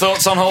 Put those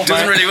thoughts on hold,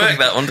 Doesn't mate. really work,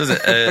 that one, does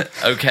it?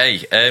 Okay.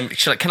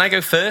 Can I go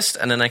first,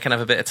 and then I can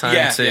have a bit of time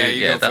Yeah, to... yeah,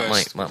 you go that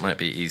first. might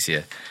be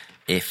easier.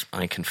 If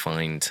I can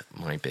find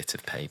my bit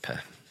of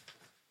paper.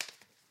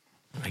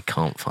 I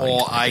can't find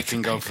Or my I bit of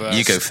can go paper. first.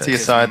 You go first. To your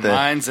side there.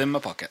 Mine's in my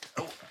pocket.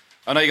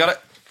 Oh, no, you got it?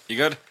 You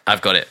good?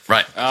 I've got it.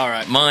 Right. All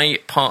right. My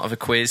part of a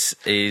quiz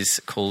is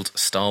called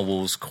Star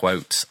Wars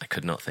Quotes. I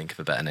could not think of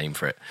a better name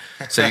for it.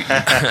 So,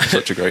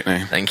 Such a great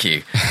name. thank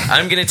you.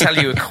 I'm going to tell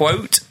you a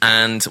quote,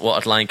 and what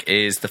I'd like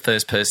is the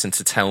first person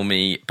to tell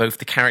me both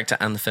the character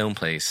and the film,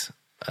 please,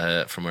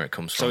 from where it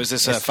comes from. So is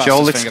this Is fastest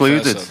Joel finger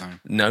excluded? first sort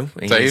of thing? No,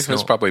 he's Dave is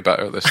not. probably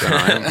better at this than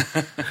I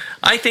am.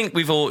 I think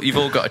you've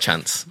all got a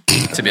chance,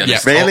 to be Yeah,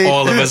 honest. Really?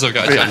 all of us have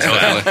got a chance.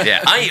 Definitely.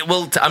 Yeah,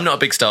 I'm not a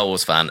big Star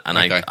Wars fan, and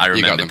Okay, I you got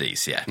remember them.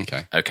 these. Yeah.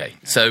 Okay.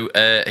 So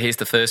here's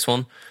the first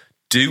one: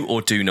 do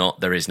or do not.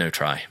 There is no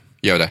try.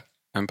 Yoda.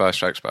 Empire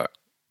Strikes Back.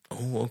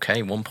 Oh,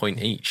 okay, 1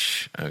 point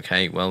each.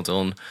 Okay, well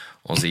done,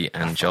 Ozzy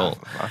and Joel.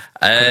 I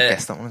could have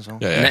guessed that one as well.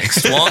 Yeah.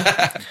 Next one.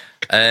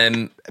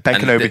 Ben and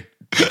Kenobi.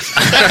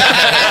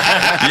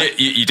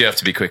 You do have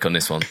to be quick on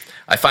this one.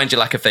 I find your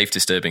lack of faith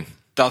disturbing.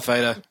 Darth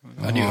Vader,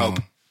 A New Hope.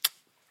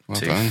 Well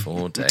 2 done.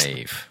 for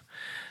Dave.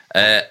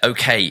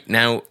 Okay,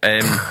 now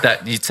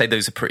that you'd say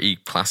those are pretty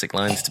classic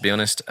lines. To be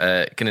honest,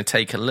 going to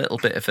take a little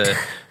bit of a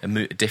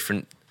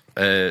different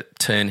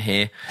turn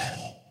here.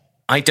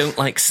 I don't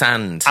like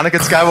sand.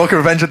 Anakin Skywalker,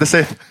 Revenge of the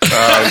Sith.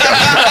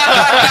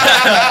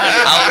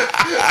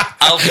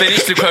 I'll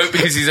finish the quote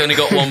because he's only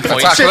got 1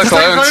 point. Attack of the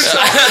Clones.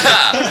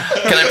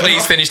 Can I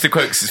please finish the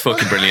quote? Because it's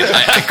fucking brilliant.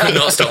 I could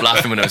not stop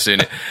laughing when I was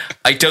doing it.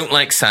 I don't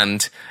like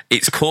sand.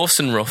 It's coarse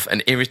and rough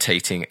and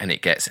irritating, and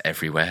it gets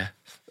everywhere.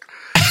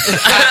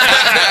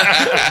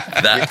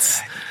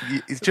 That's...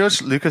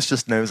 George Lucas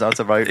just knows how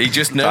to write. He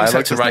just knows how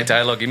dialogue, to doesn't write he?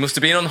 dialogue. He must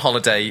have been on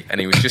holiday, and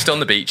he was just on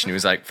the beach, and he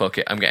was like, fuck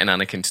it, I'm getting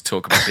Anakin to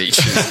talk about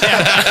beaches.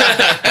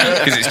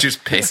 Because it's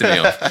just pissing me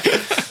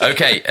off.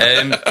 Okay,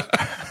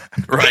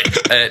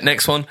 right,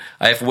 next one.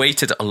 I have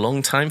waited a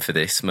long time for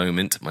this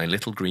moment, my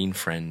little green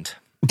friend.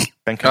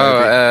 Ben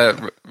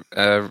Kenobi.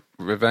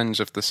 Revenge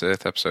of the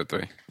Sith, episode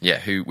 3. Yeah,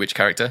 which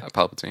character?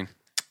 Palpatine.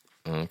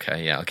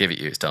 Okay, yeah, I'll give it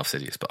you. It's Darth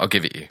Sidious, but I'll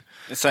give it you.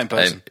 The same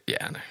person.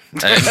 Yeah, I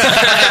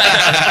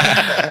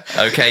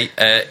know. Okay,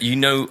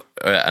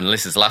 and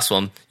this is the last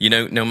one.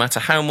 No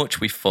matter how much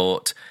we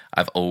fought,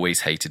 I've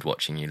always hated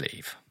watching you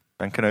leave.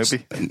 Ben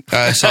Kenobi.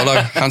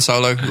 Solo. Han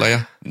Solo.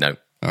 Leia. No.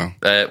 Oh.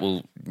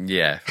 Well,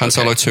 yeah. Han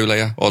Solo to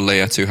Leia. Or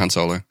Leia to Han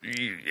Solo.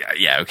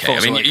 Yeah, okay.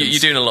 Force I mean, Awakens. you're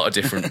doing a lot of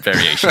different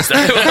variations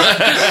there.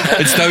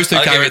 It's those two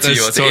I'll give it to characters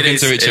yours. talking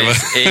to each other.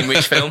 In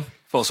which film?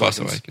 Force Force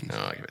Awakens. Awakens. Oh,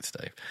 I'll give it to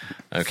Dave.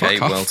 Okay,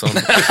 Fuck well off. done.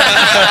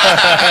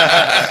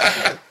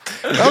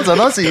 Well done,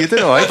 Ozzy. You did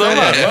all right.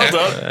 Well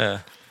done.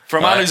 For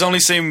a man who's only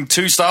seen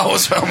 2 Star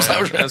Wars films, that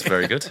was That's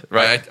very good.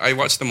 Right. I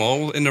watched them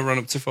all in the run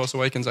up to Force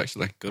Awakens,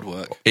 actually. good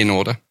work. In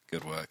order.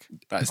 Good work.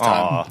 That is time.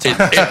 Aw. The I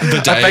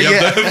day bet, you,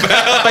 of the...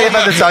 I bet you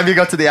by the time you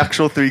got to the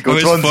actual 3 good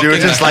was ones, you were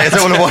fucking- just like, I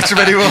don't want to watch them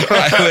anymore.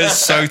 I was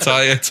so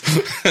tired.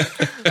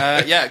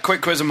 Yeah, quick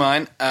quiz of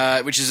mine,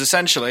 which is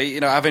essentially,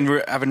 having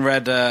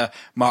read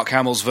Mark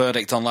Hamill's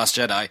verdict on Last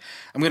Jedi,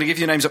 I'm going to give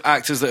you names of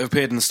actors that have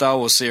appeared in the Star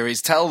Wars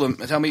series. Tell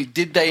me,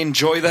 did they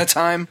enjoy their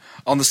time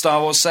on the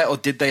Star Wars set, or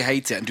did they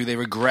hate it, and do they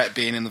regret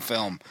being in the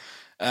film?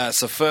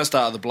 So first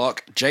out of the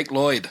block, Jake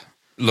Lloyd.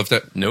 Loved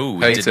it. No,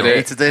 we Hated did it.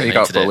 Hated it. He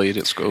got Hated it. bullied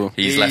at school.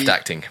 He's left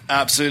acting.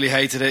 Absolutely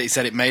hated it. He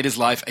said it made his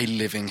life a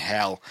living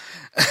hell.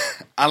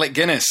 Alec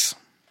Guinness.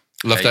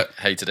 Loved it.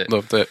 Hated it.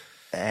 Loved it.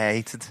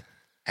 Hated.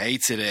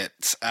 Hated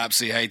it.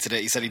 Absolutely hated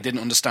it. He said he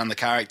didn't understand the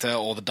character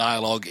or the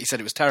dialogue. He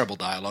said it was terrible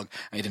dialogue,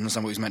 and he didn't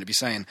understand what he was meant to be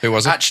saying. Who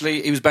was it?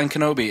 Actually, he was Ben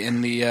Kenobi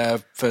in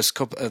the first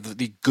couple of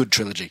the Good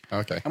Trilogy.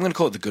 Okay. I'm going to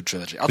call it the Good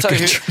Trilogy. I'll tell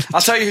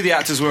you who the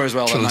actors were as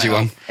well. that Trilogy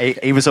night. 1.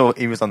 He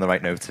was on the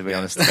right note, to be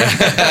honest.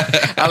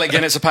 Alec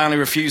Guinness apparently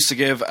refused to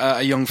give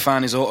a young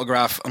fan his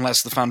autograph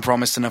unless the fan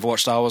promised to never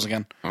watch Star Wars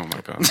again. Oh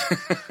my god.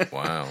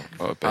 Wow.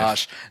 What a bitch.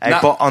 Harsh. Hey,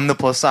 but on the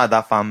plus side,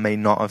 that fan may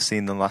not have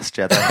seen The Last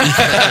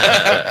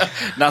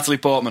Jedi. Natalie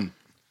Portman.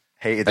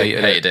 Hated Hated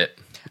it. Hated it.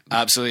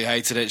 Absolutely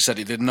hated it. She said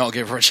he did not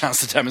give her a chance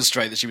to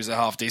demonstrate that she was a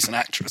half-decent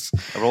actress.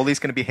 Are all these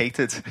going to be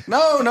hated?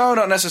 No,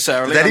 not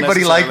necessarily. Does not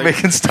anybody like necessarily.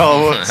 making Star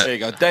Wars? There you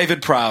go.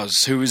 David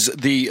Prowse, who is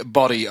the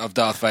body of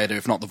Darth Vader,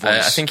 if not the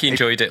voice. I think he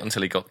enjoyed it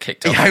until he got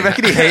kicked off. Yeah, I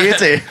reckon he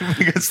hated it.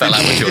 Because Fell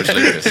out with George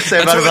Lucas.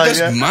 Same Until amount of this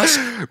time, yeah.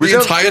 mask We the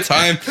don't- entire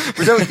time.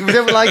 We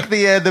don't like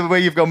the way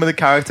you've gone with the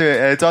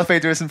character. Darth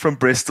Vader isn't from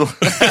Bristol.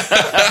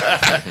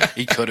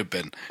 He could have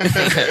been.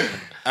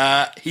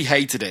 He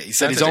hated it. He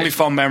said That's his a only dick.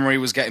 fond memory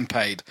was getting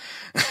paid.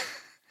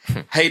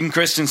 Hayden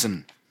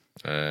Christensen,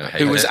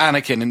 who was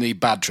Anakin in the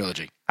Bad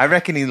trilogy. I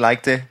reckon he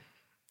liked it.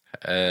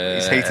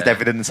 He's hated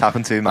everything that's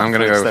happened to him. I'm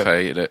going to go with afterwards,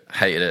 hated it.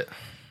 Hated it.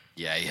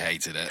 Yeah, he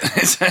hated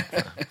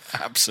it.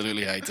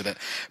 Absolutely hated it.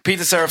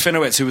 Peter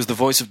Serafinowicz, who was the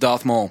voice of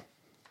Darth Maul.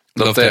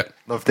 Loved Loved it.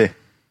 though. Loved it.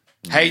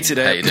 Hated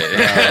it. Hated it.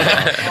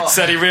 Yeah.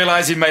 Said he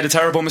realised he'd made a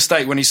terrible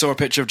mistake when he saw a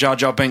picture of Jar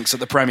Jar Binks at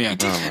the premiere. He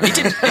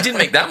didn't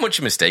make that much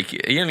of a mistake.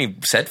 He only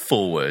said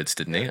 4 words,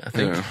 didn't he? I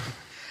think. Yeah.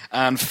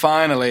 And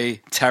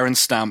finally, Terence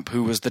Stamp,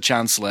 who was the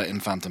Chancellor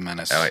in Phantom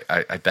Menace. Oh,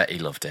 I bet he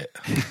loved it.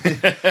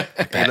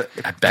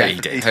 I bet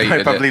he did.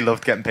 He probably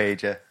loved getting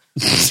paid, yeah.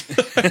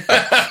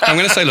 I'm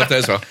going to say loved it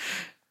as well.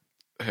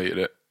 Hated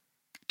it.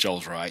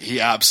 Joel's right.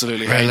 He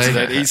absolutely hated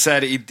it. He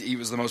said he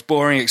was the most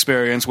boring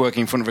experience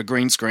working in front of a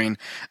green screen,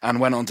 and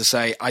went on to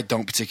say, I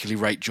don't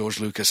particularly rate George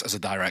Lucas as a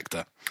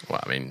director. Well,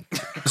 I mean,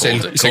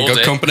 It's in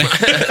good company.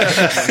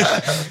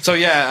 So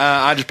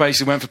yeah, I just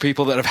basically went for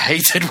people that have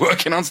hated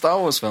working on Star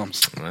Wars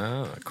films.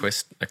 Oh, a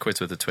quiz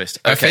with a twist.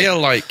 I Okay. feel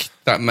like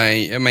that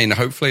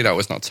hopefully that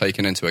was not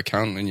taken into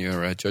account in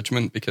your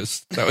judgment,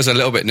 because that was a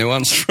little bit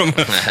nuanced from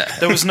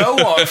There was no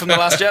one from The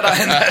Last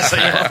Jedi in there, so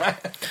you're right.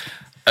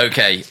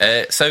 Okay,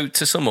 so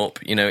to sum up,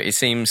 it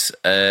seems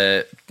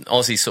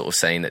Ozzy's sort of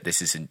saying that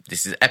this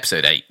is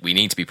episode 8. We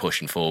need to be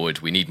pushing forward.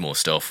 We need more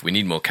stuff. We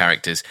need more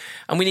characters,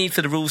 and we need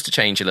for the rules to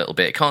change a little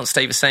bit. It can't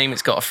stay the same.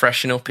 It's got to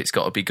freshen up. It's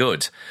got to be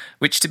good.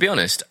 Which, to be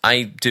honest,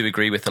 I do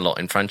agree with a lot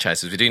in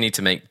franchises. We do need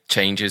to make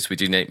changes. We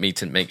do need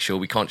to make sure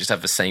we can't just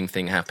have the same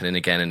thing happening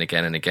again and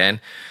again and again.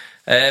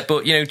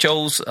 But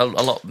Joel's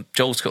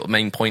got a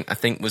main point. I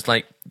think was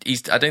like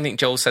I don't think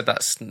Joel said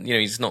that's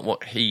he's not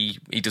what he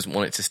doesn't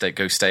want it to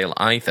go stale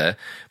either.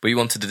 But he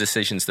wanted the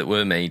decisions that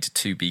were made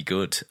to be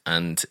good,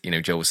 and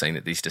Joel was saying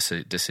that these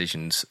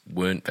decisions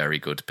weren't very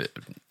good,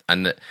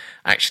 and that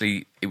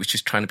actually it was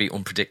just trying to be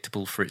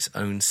unpredictable for its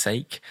own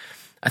sake.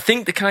 I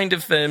think the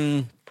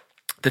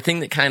thing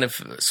that kind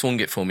of swung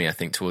it for me, I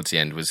think, towards the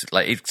end was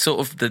like it sort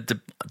of the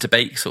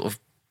debate sort of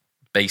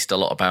based a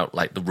lot about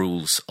like the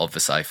rules of the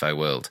sci-fi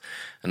world.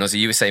 And as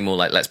you were saying, more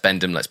like let's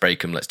bend them, let's break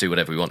them, let's do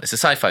whatever we want. It's a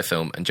sci-fi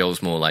film, and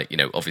Joel's more like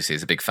obviously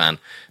is a big fan,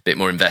 a bit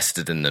more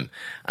invested in them.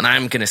 And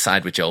I'm going to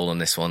side with Joel on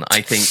this one.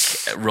 I think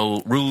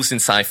rules in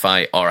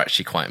sci-fi are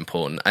actually quite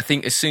important. I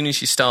think as soon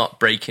as you start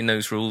breaking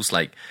those rules,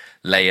 like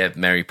Leia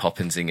Mary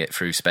Poppinsing it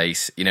through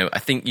space, I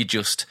think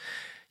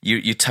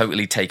you're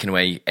totally taking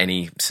away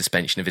any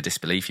suspension of a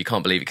disbelief. You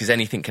can't believe it because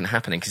anything can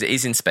happen, because it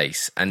is in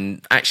space.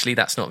 And actually,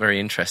 that's not very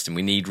interesting.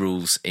 We need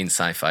rules in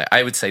sci-fi.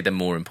 I would say they're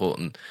more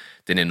important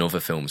than in other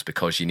films,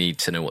 because you need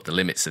to know what the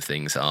limits of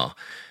things are.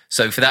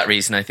 So for that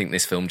reason, I think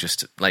this film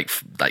just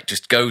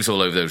just goes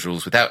all over those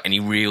rules without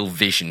any real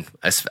vision.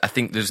 I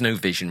think there's no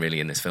vision really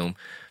in this film,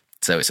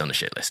 so it's on the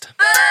shit list.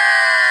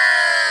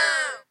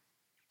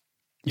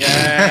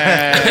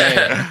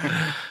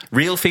 Yeah.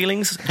 Real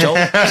feelings, Joel?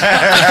 I'm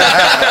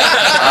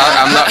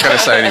not going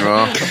to say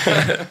anymore.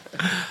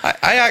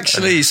 I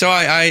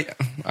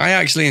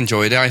actually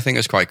enjoyed it. I think it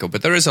was quite good,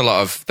 but there is a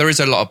lot of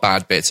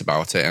bad bits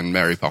about it, and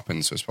Mary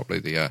Poppins was probably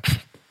the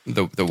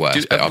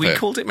worst bit of we it.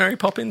 called it Mary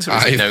Poppins, or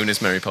is it known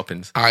as Mary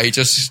Poppins? I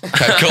just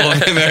kept calling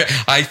it Mary.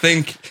 I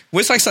think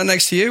was I sat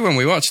next to you when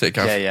we watched it,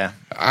 Gav? Yeah.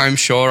 I'm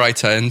sure I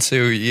turned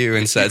to you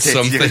and said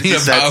something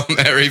about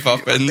Mary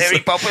Poppins. Mary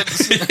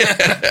Poppins.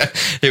 Yeah.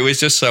 It was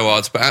just so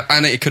odd,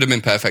 and it could have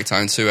been perfect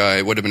time to.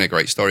 It would have been a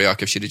great story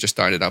arc if she'd have just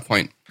died at that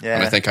point. Yeah.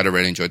 And I think I'd have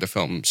really enjoyed the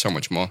film so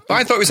much more. But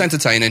I thought it was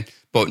entertaining,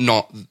 but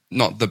not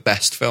the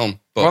best film.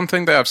 But One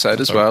thing they have said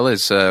as well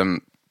is they're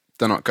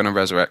not going to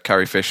resurrect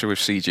Carrie Fisher with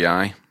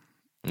CGI.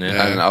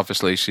 Yeah. And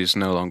obviously she's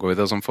no longer with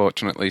us,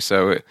 unfortunately.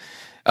 So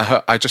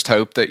I just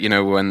hope that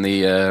when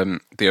the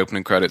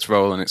opening credits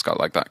roll and it's got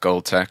like that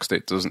gold text,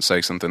 it doesn't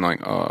say something like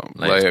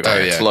Leia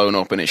got blown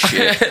up in his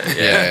shit.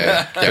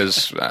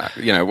 Because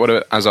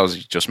as I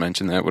was just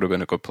mentioned, there, it would have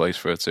been a good place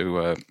for her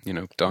to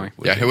die.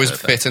 yeah, it was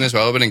fitting as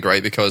well. It would have been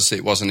great because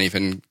it wasn't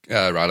even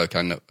Rilo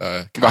Ken.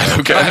 Right,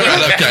 okay.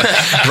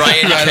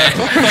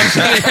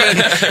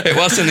 It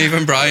wasn't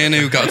even Brian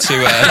who got to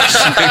shoot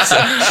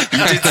her.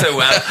 You did so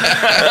well.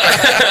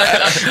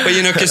 But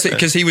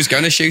because he was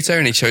going to shoot her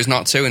and he chose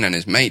not to, and then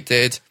his mate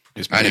did,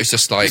 and it was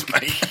just like.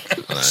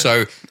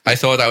 So I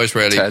thought that was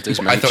really. I thought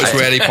it was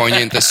really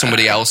poignant that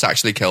somebody else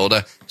actually killed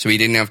her, so he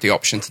didn't have the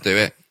option to do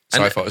it.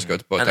 So I thought it was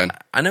good. But then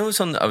I know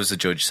I was a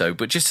judge,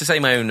 but just to say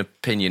my own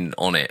opinion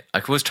on it,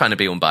 I was trying to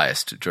be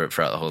unbiased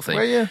throughout the whole thing.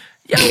 Were you?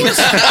 Yeah,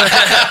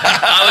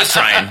 I was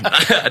trying.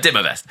 I did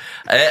my best.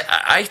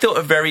 I thought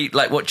a very,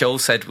 like what Joel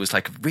said, was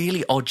like a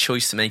really odd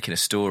choice to make in a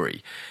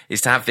story,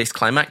 is to have this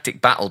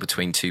climactic battle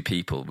between two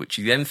people, which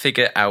you then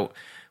figure out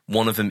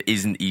one of them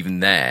isn't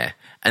even there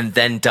and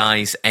then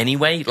dies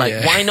anyway.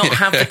 Like, why not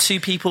have the two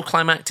people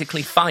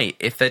climactically fight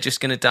if they're just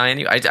going to die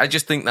anyway? I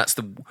just think that's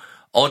the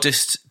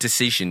oddest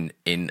decision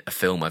in a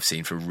film I've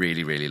seen for a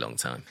really, really long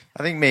time.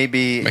 I think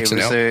maybe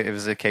it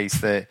was a case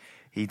that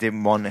he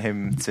didn't want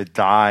him to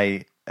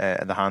die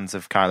at the hands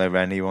of Kylo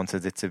Ren. He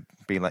wanted it to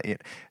be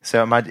like,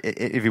 so imagine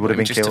if he would have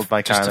been killed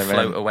by Kylo Ren,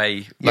 float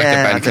away like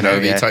a Ben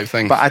Kenobi type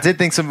thing. But I did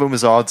think some of it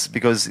was odd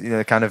because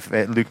kind of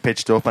Luke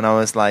pitched up, and I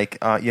was like,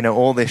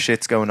 all this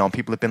shit's going on.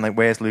 People have been like,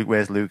 "Where's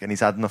Luke?" And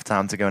he's had enough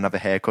time to go and have a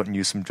haircut and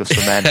use some Just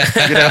for Men.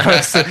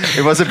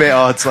 It was a bit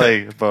odd,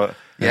 but.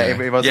 Yeah,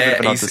 it was a bit of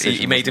an odd he decision. made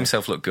wasn't it?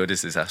 himself look good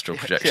as his astral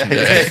projection.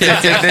 Yeah.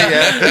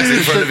 He's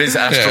in front of his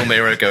astral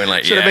mirror going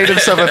like, Should have made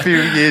himself a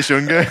few years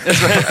younger.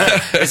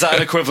 Is that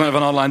an equivalent of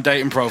an online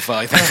dating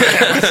profile?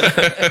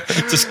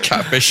 Just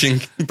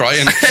catfishing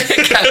Brian.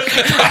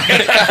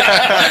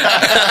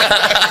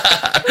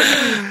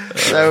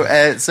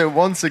 So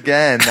once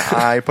again,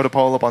 I put a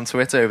poll up on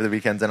Twitter over the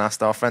weekend and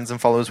asked our friends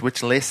and followers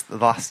which list The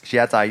Last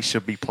Jedi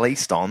should be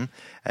placed on.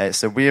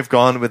 So we have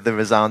gone with the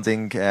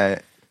resounding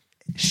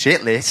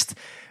shit list.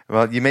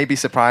 Well, you may be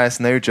surprised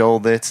to know, Joel,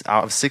 that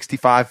out of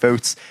 65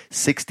 votes,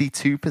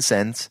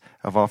 62%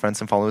 of our friends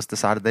and followers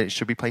decided that it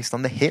should be placed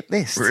on the hit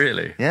list.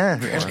 Really? Yeah.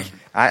 Really?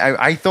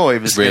 I thought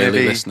it was going to Really,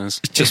 be...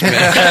 listeners? Just me.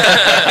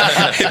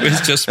 It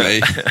was just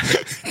me.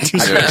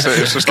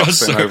 It's just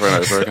Austin over and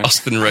over again.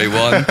 Austin Ray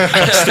 1,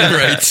 Austin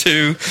Ray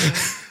 2.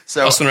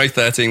 So, Austin Ray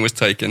 13 was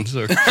taken.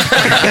 So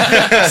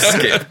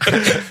Skip.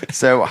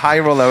 so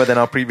higher or lower than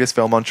our previous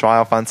film on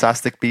trial,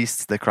 Fantastic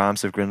Beasts, The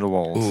Crimes of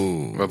Grindelwald.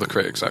 Ooh, Well, the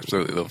critics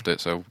absolutely loved it,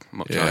 so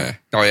much yeah. higher.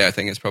 Oh yeah, I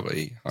think it's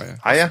probably higher.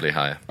 Higher? Probably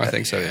higher. I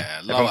think so. Yeah.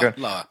 Everyone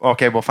Lower. go-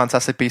 Okay, well,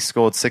 Fantastic Beasts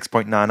scored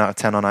 6.9 out of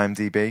 10 on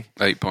IMDb.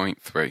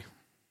 8.3.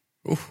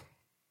 Oof.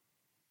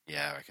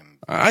 Yeah, I reckon.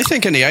 I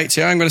think in the 8s.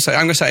 Yeah, I'm going to say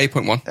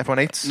 8.1. Everyone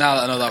 8? No,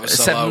 I know that was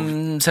so low.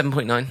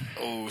 7.9.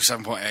 Oh,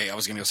 7.8. I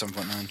was going to go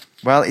 7.9.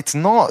 Well, it's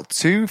not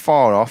too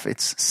far off.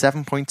 It's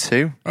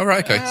 7.2. Oh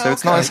right, okay. So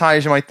it's not as high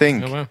as you might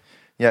think. Oh, wow.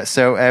 Yeah,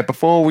 so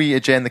before we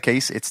adjourn the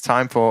case, it's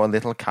time for a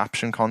little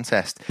caption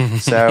contest.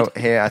 So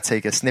here I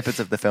take a snippet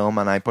of the film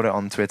and I put it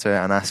on Twitter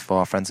and ask for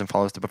our friends and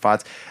followers to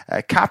provide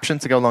a caption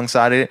to go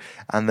alongside it.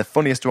 And the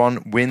funniest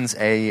one wins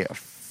a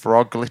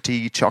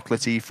froglety,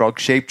 chocolatey,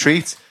 frog-shaped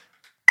treat.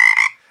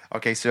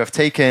 Okay, so I've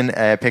taken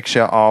a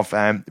picture of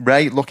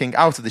Ray looking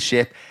out of the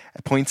ship,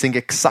 pointing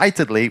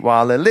excitedly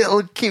while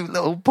a cute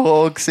little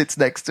porg sits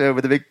next to her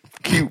with a big,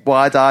 cute,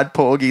 wide-eyed,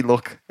 porgy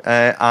look.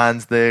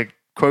 And the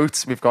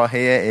quote we've got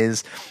here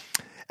is,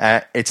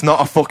 it's not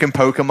a fucking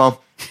Pokemon.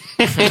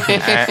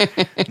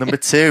 Number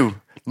 2,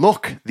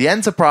 look, the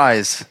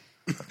Enterprise.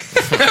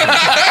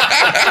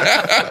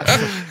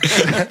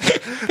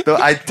 Though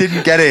I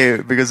didn't get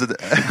it because and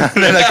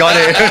then I got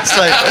it. It's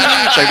like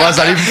why is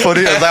that even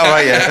funny? Is that all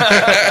right?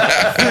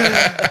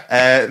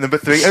 Yeah. Number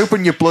 3,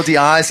 open your bloody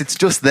eyes. It's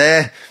just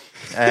there.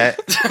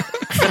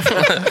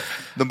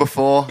 Number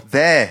 4,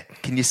 there.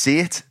 Can you see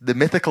it? The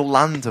mythical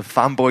land of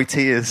fanboy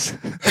tears.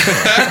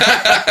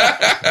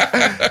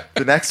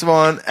 The next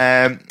one,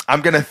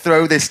 I'm going to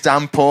throw this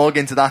damn porg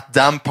into that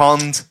damn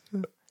pond.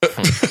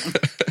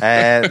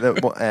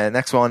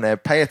 Next one,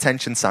 pay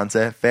attention,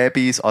 Santa.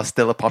 Furbies are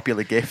still a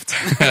popular gift.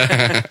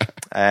 A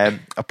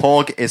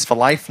porg is for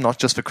life, not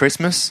just for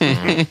Christmas.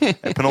 A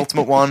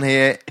penultimate one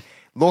here.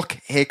 Look,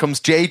 here comes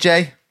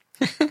JJ.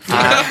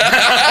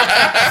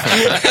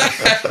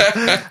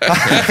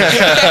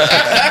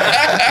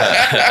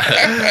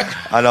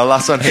 And our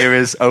last one here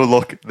is, oh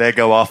look, there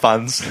go our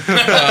fans.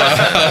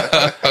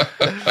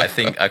 I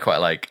think I quite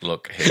like,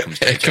 look, here comes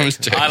Here JJ. comes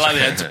JJ. I like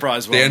the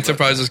Enterprise one. The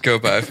Enterprises go,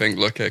 but I think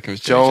look, here comes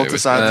Joel, JJ.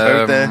 decide to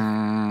vote there.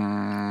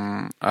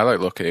 I like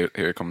look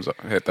here comes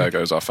there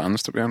goes our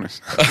fans, to be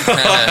honest.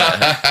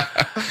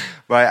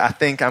 Right, I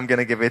think I'm going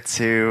to give it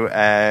to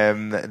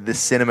the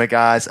cinema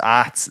guys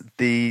at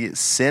the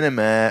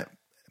cinema.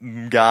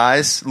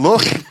 Guys,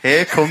 look,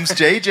 here comes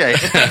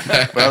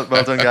JJ.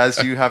 well done, guys.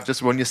 You have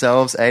just won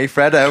yourselves a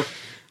Freddo.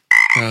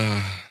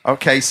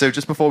 Okay, so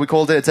just before we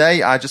called it a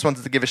day, I just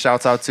wanted to give a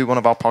shout out to one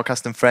of our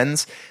podcasting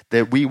friends,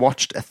 the We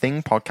Watched a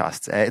Thing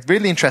podcast. It's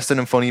really interesting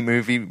and funny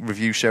movie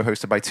review show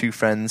hosted by two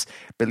friends,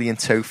 Billy and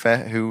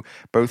Topher, who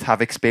both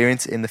have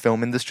experience in the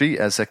film industry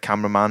as a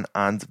cameraman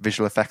and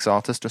visual effects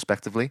artist,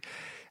 respectively.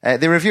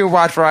 They review a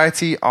wide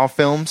variety of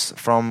films,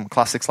 from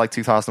classics like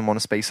 2001: A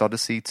Space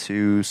Odyssey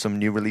to some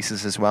new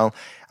releases as well.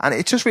 And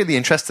it's just really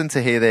interesting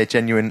to hear their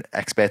genuine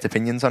expert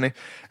opinions on it.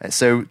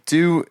 So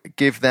do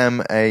give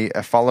them a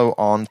follow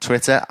on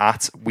Twitter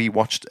at We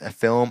Watched a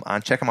Film,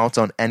 and check them out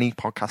on any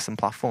podcasting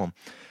platform.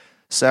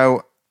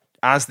 So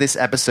as this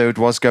episode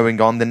was going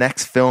on, the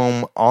next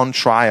film on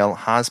trial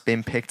has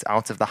been picked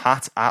out of the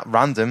hat at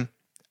random,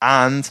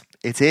 and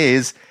it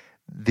is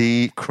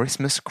The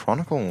Christmas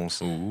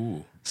Chronicles.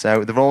 Ooh.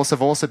 So the roles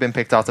have also been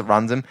picked out at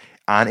random,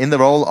 and in the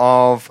role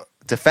of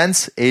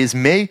defense is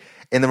me,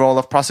 in the role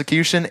of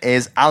prosecution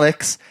is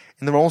Alex,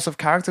 in the roles of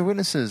character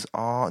witnesses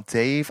are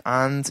Dave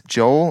and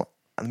Joel,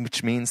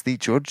 which means the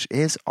judge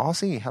is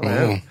Ozzy.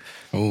 Hello.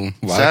 Oh,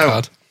 wild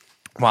card.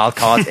 Wild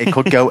card, it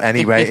could go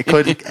anyway. It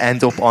could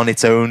end up on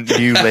its own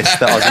new list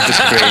that Ozzy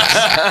just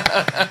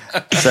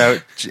creates. So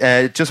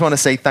just want to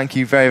say thank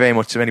you very, very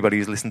much to anybody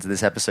who's listened to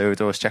this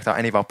episode or has checked out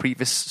any of our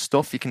previous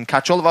stuff. You can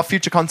catch all of our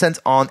future content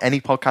on any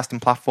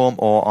podcasting platform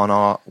or on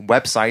our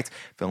website,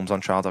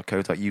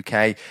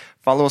 filmsontrial.co.uk.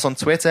 Follow us on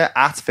Twitter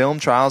at Film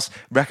Trials.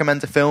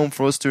 Recommend a film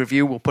for us to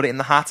review. We'll put it in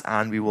the hat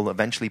and we will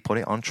eventually put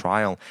it on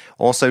trial.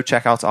 Also,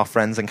 check out our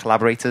friends and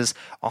collaborators,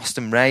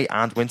 Austin Ray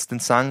and Winston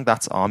Sang.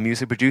 That's our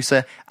music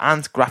producer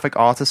and graphic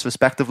artist,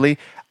 respectively,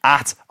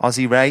 at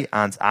Ozzy Ray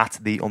and at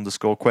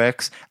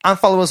 @the_Quirks. And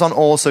follow us on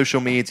all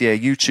social media,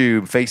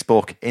 YouTube,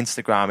 Facebook,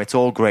 Instagram. It's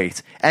all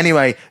great.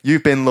 Anyway,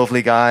 you've been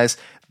lovely, guys.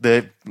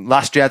 The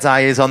Last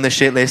Jedi is on the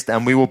shit list,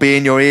 and we will be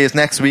in your ears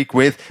next week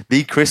with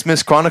The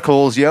Christmas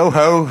Chronicles. Yo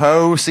ho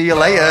ho, see you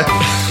later.